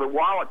going for the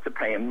wallet to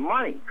pay them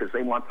money because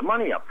they want the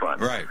money up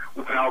front. Right.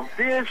 Well,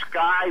 this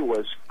guy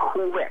was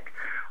quick.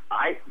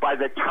 By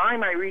the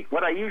time I reach,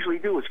 what I usually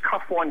do is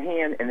cuff one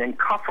hand and then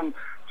cuff him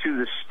to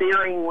the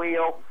steering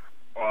wheel,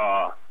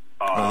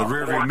 the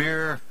rear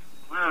mirror.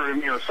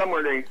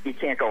 Somewhere you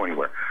can't go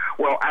anywhere.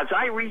 Well, as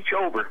I reach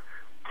over,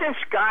 this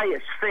guy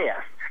is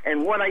fast.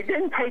 And what I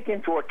didn't take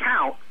into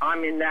account,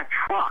 I'm in that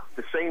truck,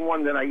 the same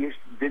one that I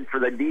did for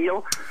the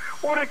deal.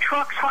 Well, the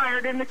truck's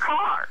higher than the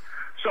car.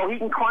 So he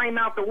can climb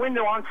out the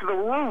window onto the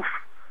roof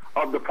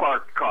of the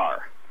parked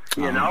car,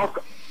 you know?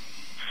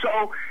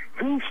 So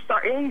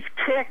he's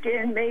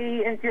kicking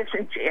me and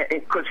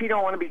because he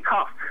don't want to be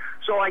cuffed.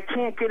 So I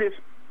can't get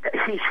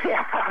he's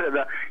half out of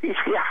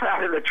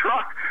the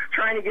truck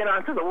trying to get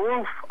onto the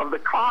roof of the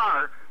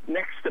car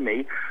next to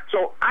me.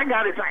 So I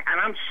got and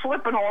I'm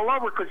slipping all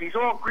over because he's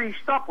all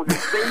greased up with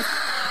his face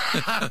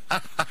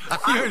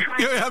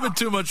You're having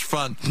too much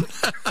fun. So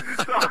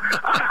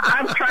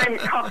I'm trying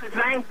to cuff his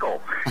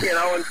ankle,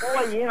 and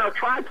boy,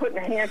 try putting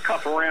a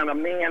handcuff around a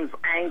man's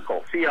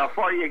ankle. See how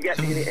far you get,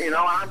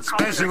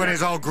 Especially when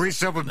he's all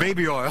greased up with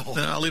baby oil.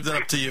 I'll leave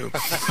that up to you.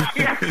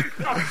 Yeah,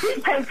 so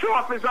he takes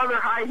off his other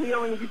high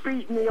heel and he's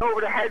beating me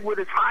over the head with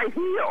his high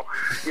heel,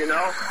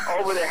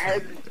 over the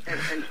head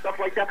and stuff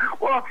like that.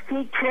 Well,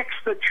 he kicks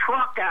the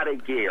truck out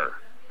of gear.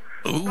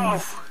 Ooh.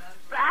 So,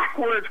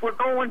 we're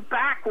going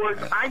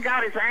backwards. I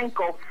got his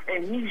ankle,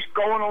 and he's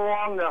going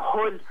along the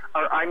hood,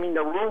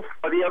 the roof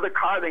of the other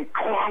car, then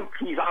clunk,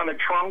 he's on the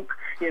trunk,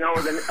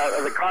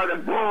 the car,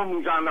 then boom,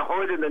 he's on the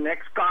hood of the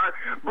next car,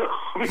 boom,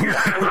 he's on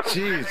the roof.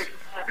 Jeez.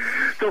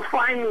 So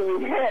finally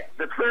we hit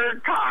the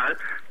third car,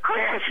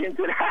 crash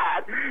into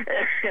that,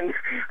 and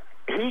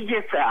he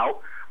gets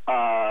out.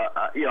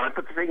 I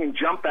put the thing and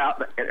jump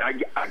out. And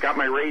I got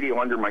my radio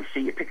under my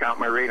seat. I pick out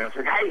my radio. I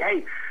said,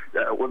 hey,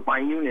 with my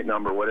unit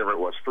number, whatever it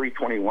was,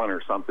 321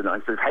 or something. I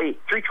said, hey,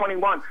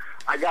 321,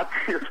 I got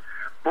this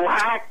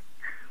black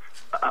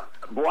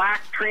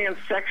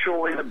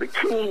transsexual in a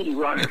bikini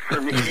running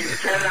for me. You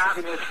cannot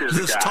miss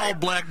this guy. Tall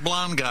black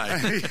blonde guy.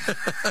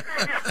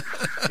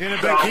 In a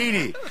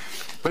bikini.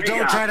 But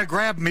don't try to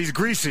grab him. He's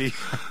greasy.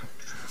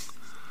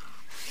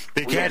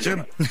 They catch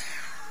him?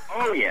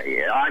 Oh, yeah.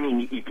 I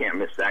mean, you can't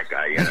miss that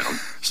guy,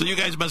 So you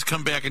guys must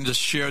come back and just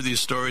share these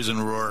stories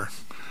and roar.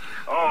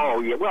 Oh,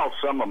 yeah. Well,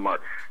 some of them are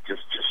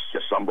just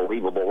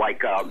unbelievable.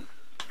 Like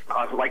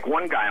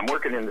one guy, I'm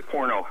working in the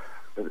porno.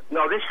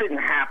 No, this didn't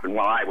happen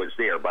while I was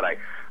there, but I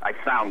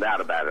found out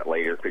about it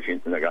later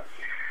because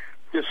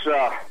this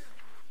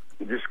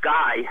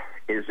guy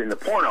is in the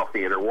porno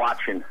theater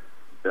watching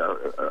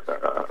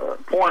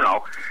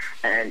porno,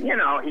 and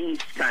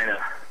he's kind of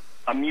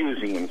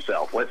amusing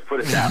himself. Let's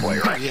put it that way,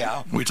 right?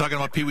 Yeah. We talking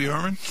about Pee Wee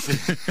Herman?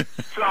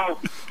 So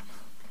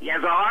he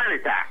has a heart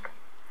attack.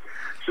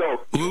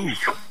 So he's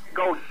trying to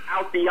go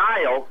out the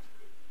aisle,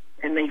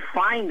 and they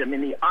find him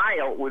in the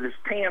aisle with his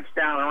pants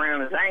down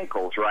around his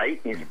ankles, right?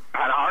 He's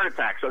had a heart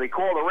attack. So they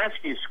call the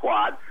rescue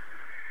squad,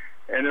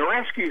 and the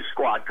rescue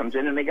squad comes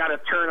in, and they got to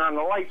turn on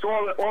the lights.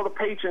 All the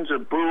patrons are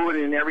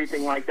booing and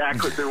everything like that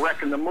because they're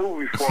wrecking the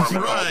movie for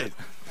him. Right.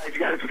 He's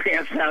got his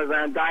pants down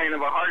and dying of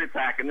a heart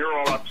attack, and they're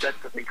all upset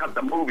because they cut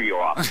the movie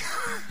off.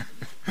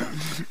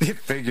 It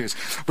figures.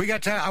 We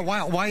got time. I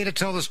want you to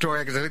tell the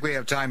story because I think we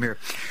have time here,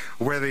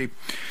 where the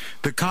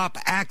cop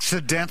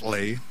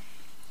accidentally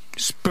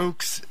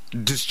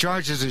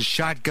discharges his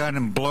shotgun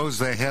and blows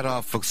the head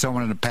off of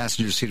someone in the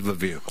passenger seat of a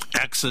vehicle.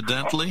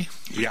 Accidentally?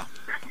 Yeah.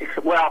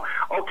 Well,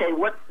 okay,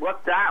 what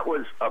that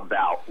was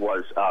about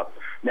was,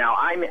 now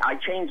I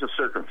changed the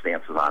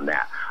circumstances on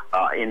that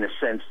in the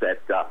sense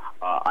that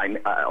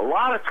a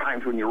lot of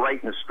times when you're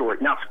writing a story,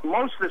 now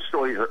most of the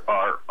stories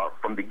are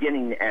from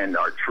beginning to end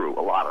are true,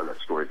 a lot of the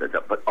stories are,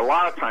 but a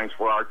lot of times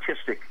for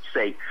artistic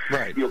sake,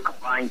 right, you'll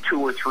combine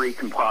 2 or 3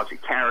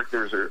 composite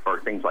characters or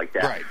things like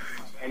that. Right.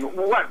 And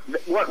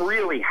what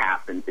really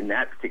happened in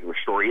that particular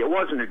story, it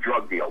wasn't a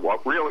drug deal.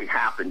 What really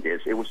happened is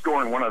it was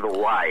during one of the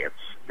riots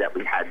that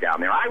we had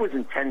down there. I was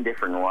in 10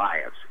 different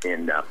riots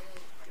in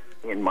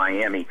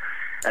Miami.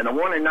 And the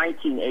one in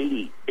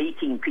 1980,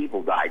 18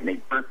 people died, and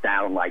they burnt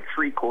down like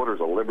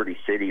 3/4 of Liberty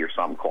City or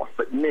something, cost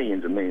but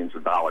millions and millions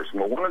of dollars. And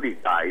one of these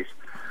guys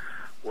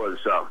was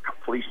a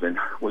policeman,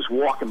 was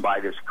walking by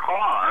this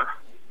car,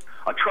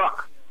 a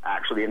truck,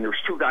 actually, and there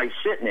was 2 guys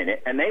sitting in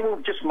it, and they were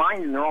just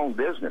minding their own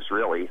business,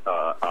 really.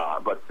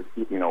 But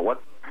you know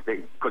what?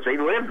 Because they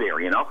lived there,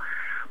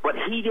 But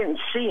he didn't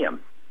see him,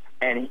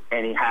 and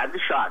he had the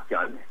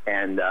shotgun,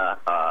 and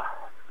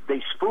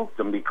they spooked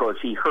him because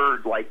he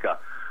heard like a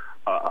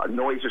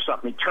noise or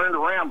something. He turned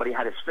around, but he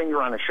had his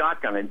finger on the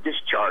shotgun and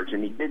discharged,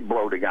 and he did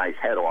blow the guy's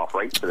head off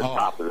right to the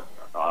top of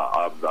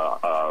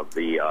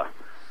the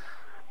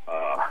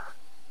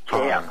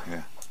cab.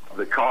 Yeah.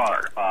 The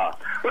car.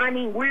 But I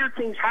mean, weird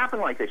things happen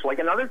like this. Like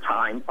another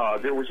time,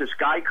 there was this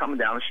guy coming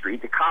down the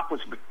street. The cop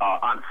was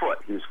on foot.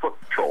 He was foot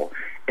patrol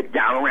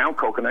down around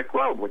Coconut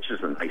Grove, which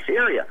is a nice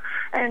area.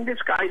 And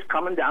this guy's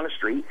coming down the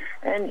street,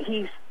 and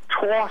he's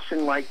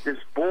tossing like this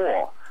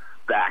ball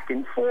back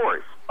and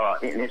forth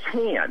in his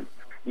hand,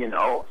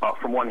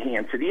 from one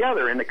hand to the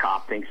other. And the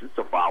cop thinks it's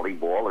a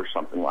volleyball or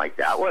something like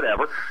that,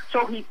 whatever.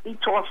 So he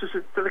tosses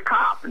it to the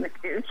cop. And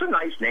it's a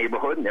nice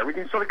neighborhood and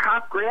everything. So the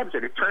cop grabs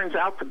it. It turns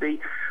out to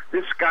be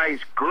this guy's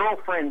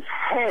girlfriend's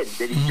head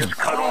that he just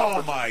cut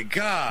off. Oh, my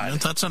God.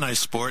 That's a nice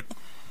sport.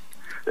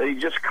 That he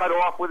just cut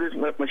off with his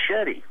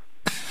machete.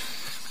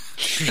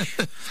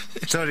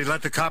 So did he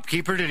let the cop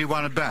keep her, or did he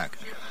want it back?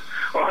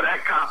 Oh,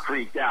 that cop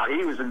freaked out.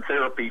 He was in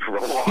therapy for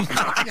a long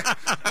time.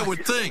 I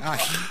would think.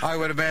 I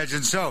would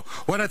imagine so.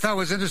 What I thought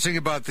was interesting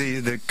about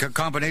the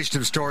combination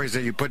of stories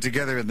that you put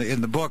together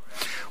in the book,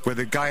 where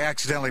the guy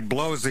accidentally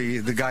blows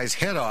the guy's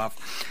head off,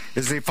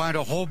 is they find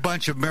a whole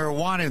bunch of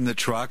marijuana in the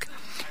truck,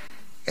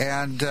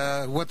 and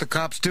what the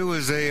cops do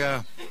is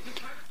they...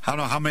 I don't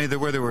know how many there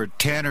were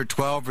 10 or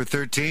 12 or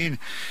 13.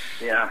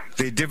 Yeah.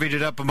 They divvied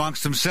it up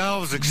amongst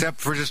themselves, except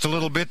for just a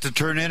little bit to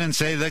turn in and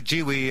say, "Look,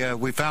 gee,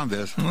 we found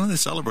this." Well, they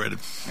celebrated.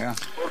 Yeah.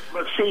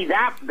 see,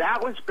 that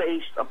was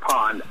based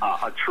upon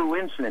a true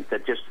incident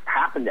that just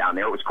happened down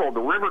there. It was called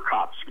the River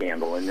Cop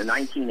scandal in the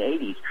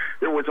 1980s.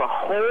 There was a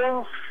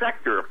whole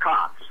sector of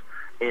cops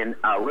in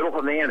Little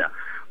Havana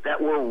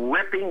that were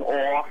ripping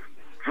off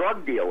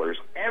drug dealers.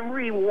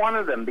 Every one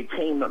of them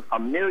became a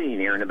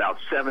millionaire in about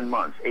 7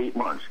 months, 8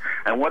 months.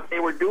 And what they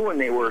were doing,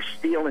 they were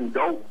stealing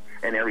dope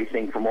and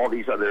everything from all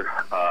these other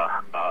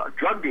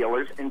drug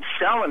dealers and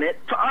selling it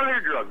to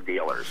other drug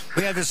dealers.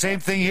 We had the same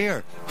thing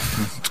here.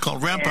 It's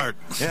called Rampart.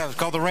 Yeah, it's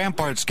called the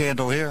Rampart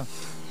scandal here.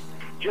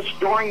 Just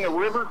during the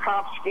River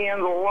Cop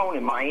scandal alone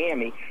in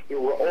Miami, there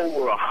were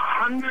over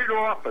 100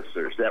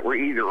 officers that were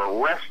either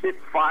arrested,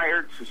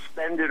 fired,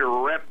 suspended,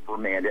 or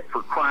reprimanded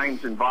for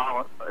crimes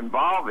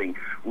involving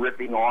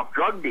ripping off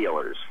drug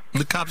dealers.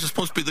 The cops are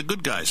supposed to be the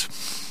good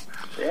guys.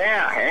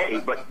 Yeah,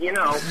 hey, but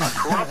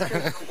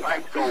corruption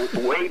go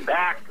way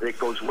back. It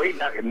goes way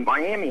back. And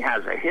Miami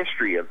has a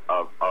history of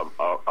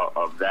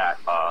that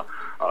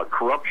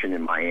corruption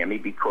in Miami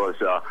because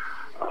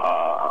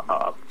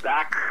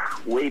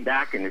way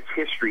back in its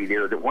history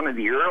there, that one of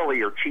the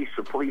earlier chiefs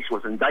of police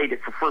was indicted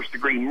for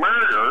first-degree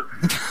murder.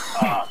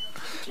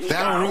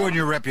 That'll ruin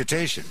your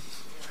reputation.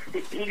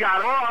 He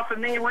got off,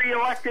 and they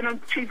reelected him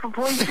chief of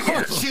police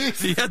again.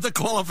 He had the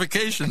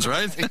qualifications,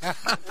 right?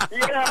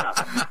 Yeah.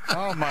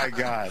 Oh, my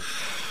God.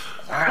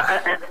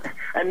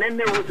 And then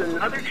there was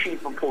another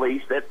chief of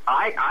police that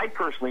I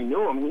personally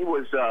knew him. He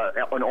was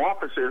an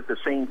officer at the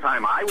same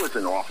time I was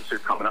an officer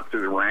coming up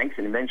through the ranks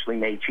and eventually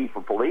made chief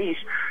of police.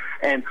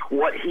 And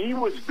what he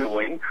was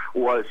doing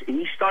was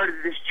he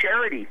started this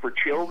charity for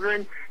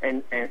children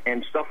and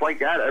stuff like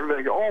that.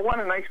 Everybody go, oh, what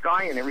a nice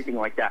guy and everything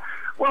like that.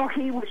 Well,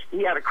 he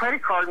had a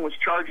credit card and was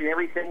charging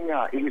everything.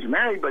 He was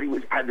married, but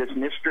had this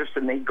mistress,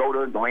 and they'd go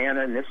to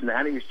Atlanta and this and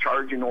that. He was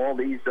charging all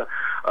these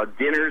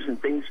dinners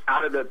and things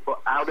out of the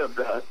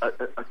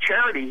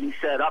charity he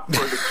set up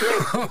for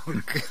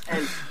the kids.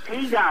 And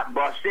he got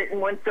busted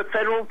and went to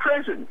federal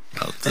prison.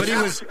 But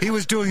he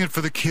was doing it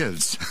for the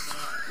kids.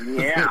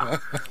 Yeah.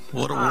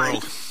 What a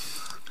world.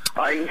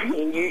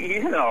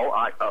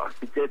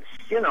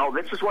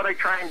 This is what I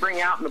try and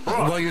bring out in the book.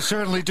 Well, you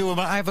certainly do.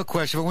 I have a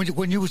question.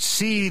 When you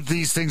see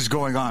these things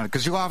going on,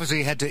 because you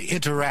obviously had to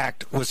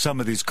interact with some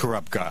of these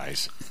corrupt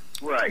guys,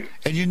 right?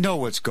 And you know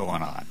what's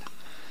going on.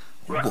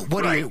 Right.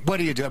 What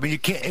do you do? I mean, you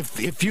can't.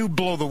 If you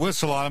blow the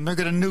whistle on them, they're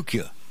going to nuke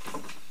you.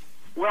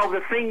 Well,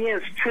 the thing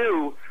is,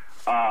 too,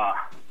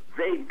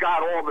 they've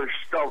got all their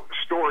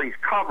stories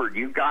covered.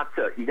 You got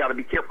to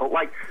be careful.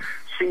 Like,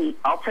 see,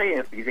 I'll tell you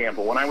an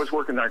example. When I was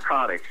working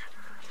narcotics,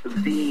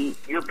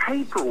 your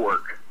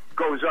paperwork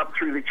goes up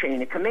through the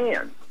chain of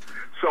command.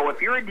 So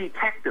if you're a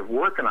detective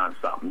working on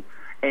something,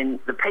 and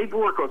the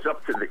paperwork goes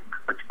up to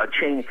a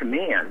chain of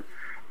command,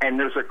 and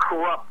there's a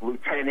corrupt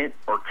lieutenant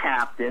or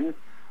captain,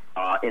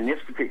 in this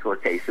particular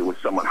case, it was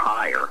someone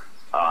higher.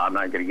 I'm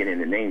not going to get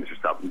into names or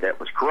stuff, that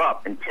was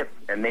corrupt and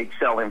they'd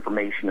sell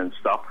information and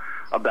stuff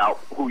about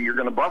who you're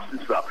going to bust and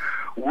stuff.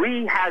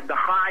 We had to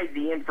hide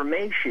the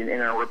information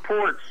in our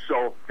reports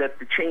so that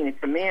the chain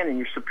of command and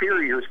your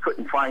superiors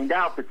couldn't find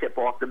out to tip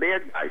off the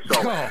bad guys.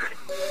 So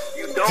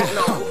you don't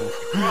know who to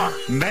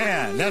trust.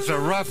 Man, that's a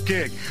rough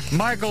gig.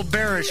 Michael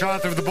Barish,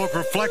 author of the book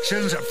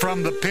Reflections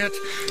from the Pit.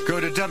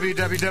 Go to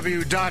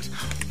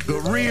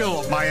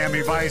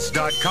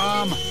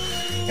www.therealmiamivice.com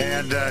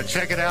and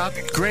check it out.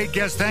 Great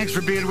guest. Thanks for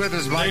being with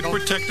us, Michael. They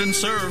protect and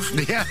serve.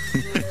 Yeah.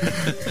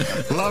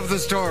 Love the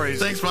stories.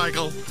 Thanks,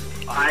 Michael.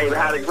 I've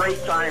had a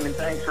great time, and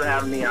thanks for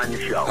having me on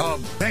your show.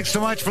 Thanks so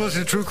much for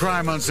listening to True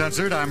Crime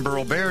Uncensored. I'm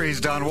Burl Bear.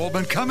 He's Don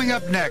Waldman. Coming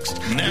up next,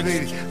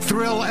 the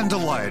thrill and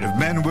delight of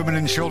men, women,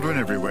 and children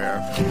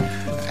everywhere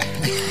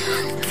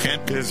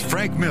is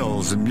Frank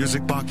Mills, a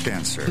music box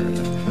dancer.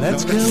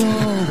 Let's kill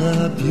all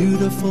the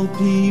beautiful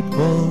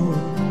people,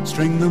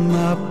 string them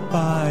up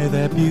by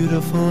their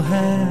beautiful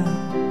hair.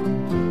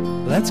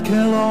 Let's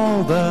kill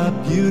all the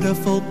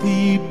beautiful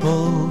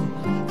people,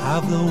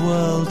 have the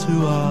world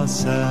to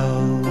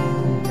ourselves.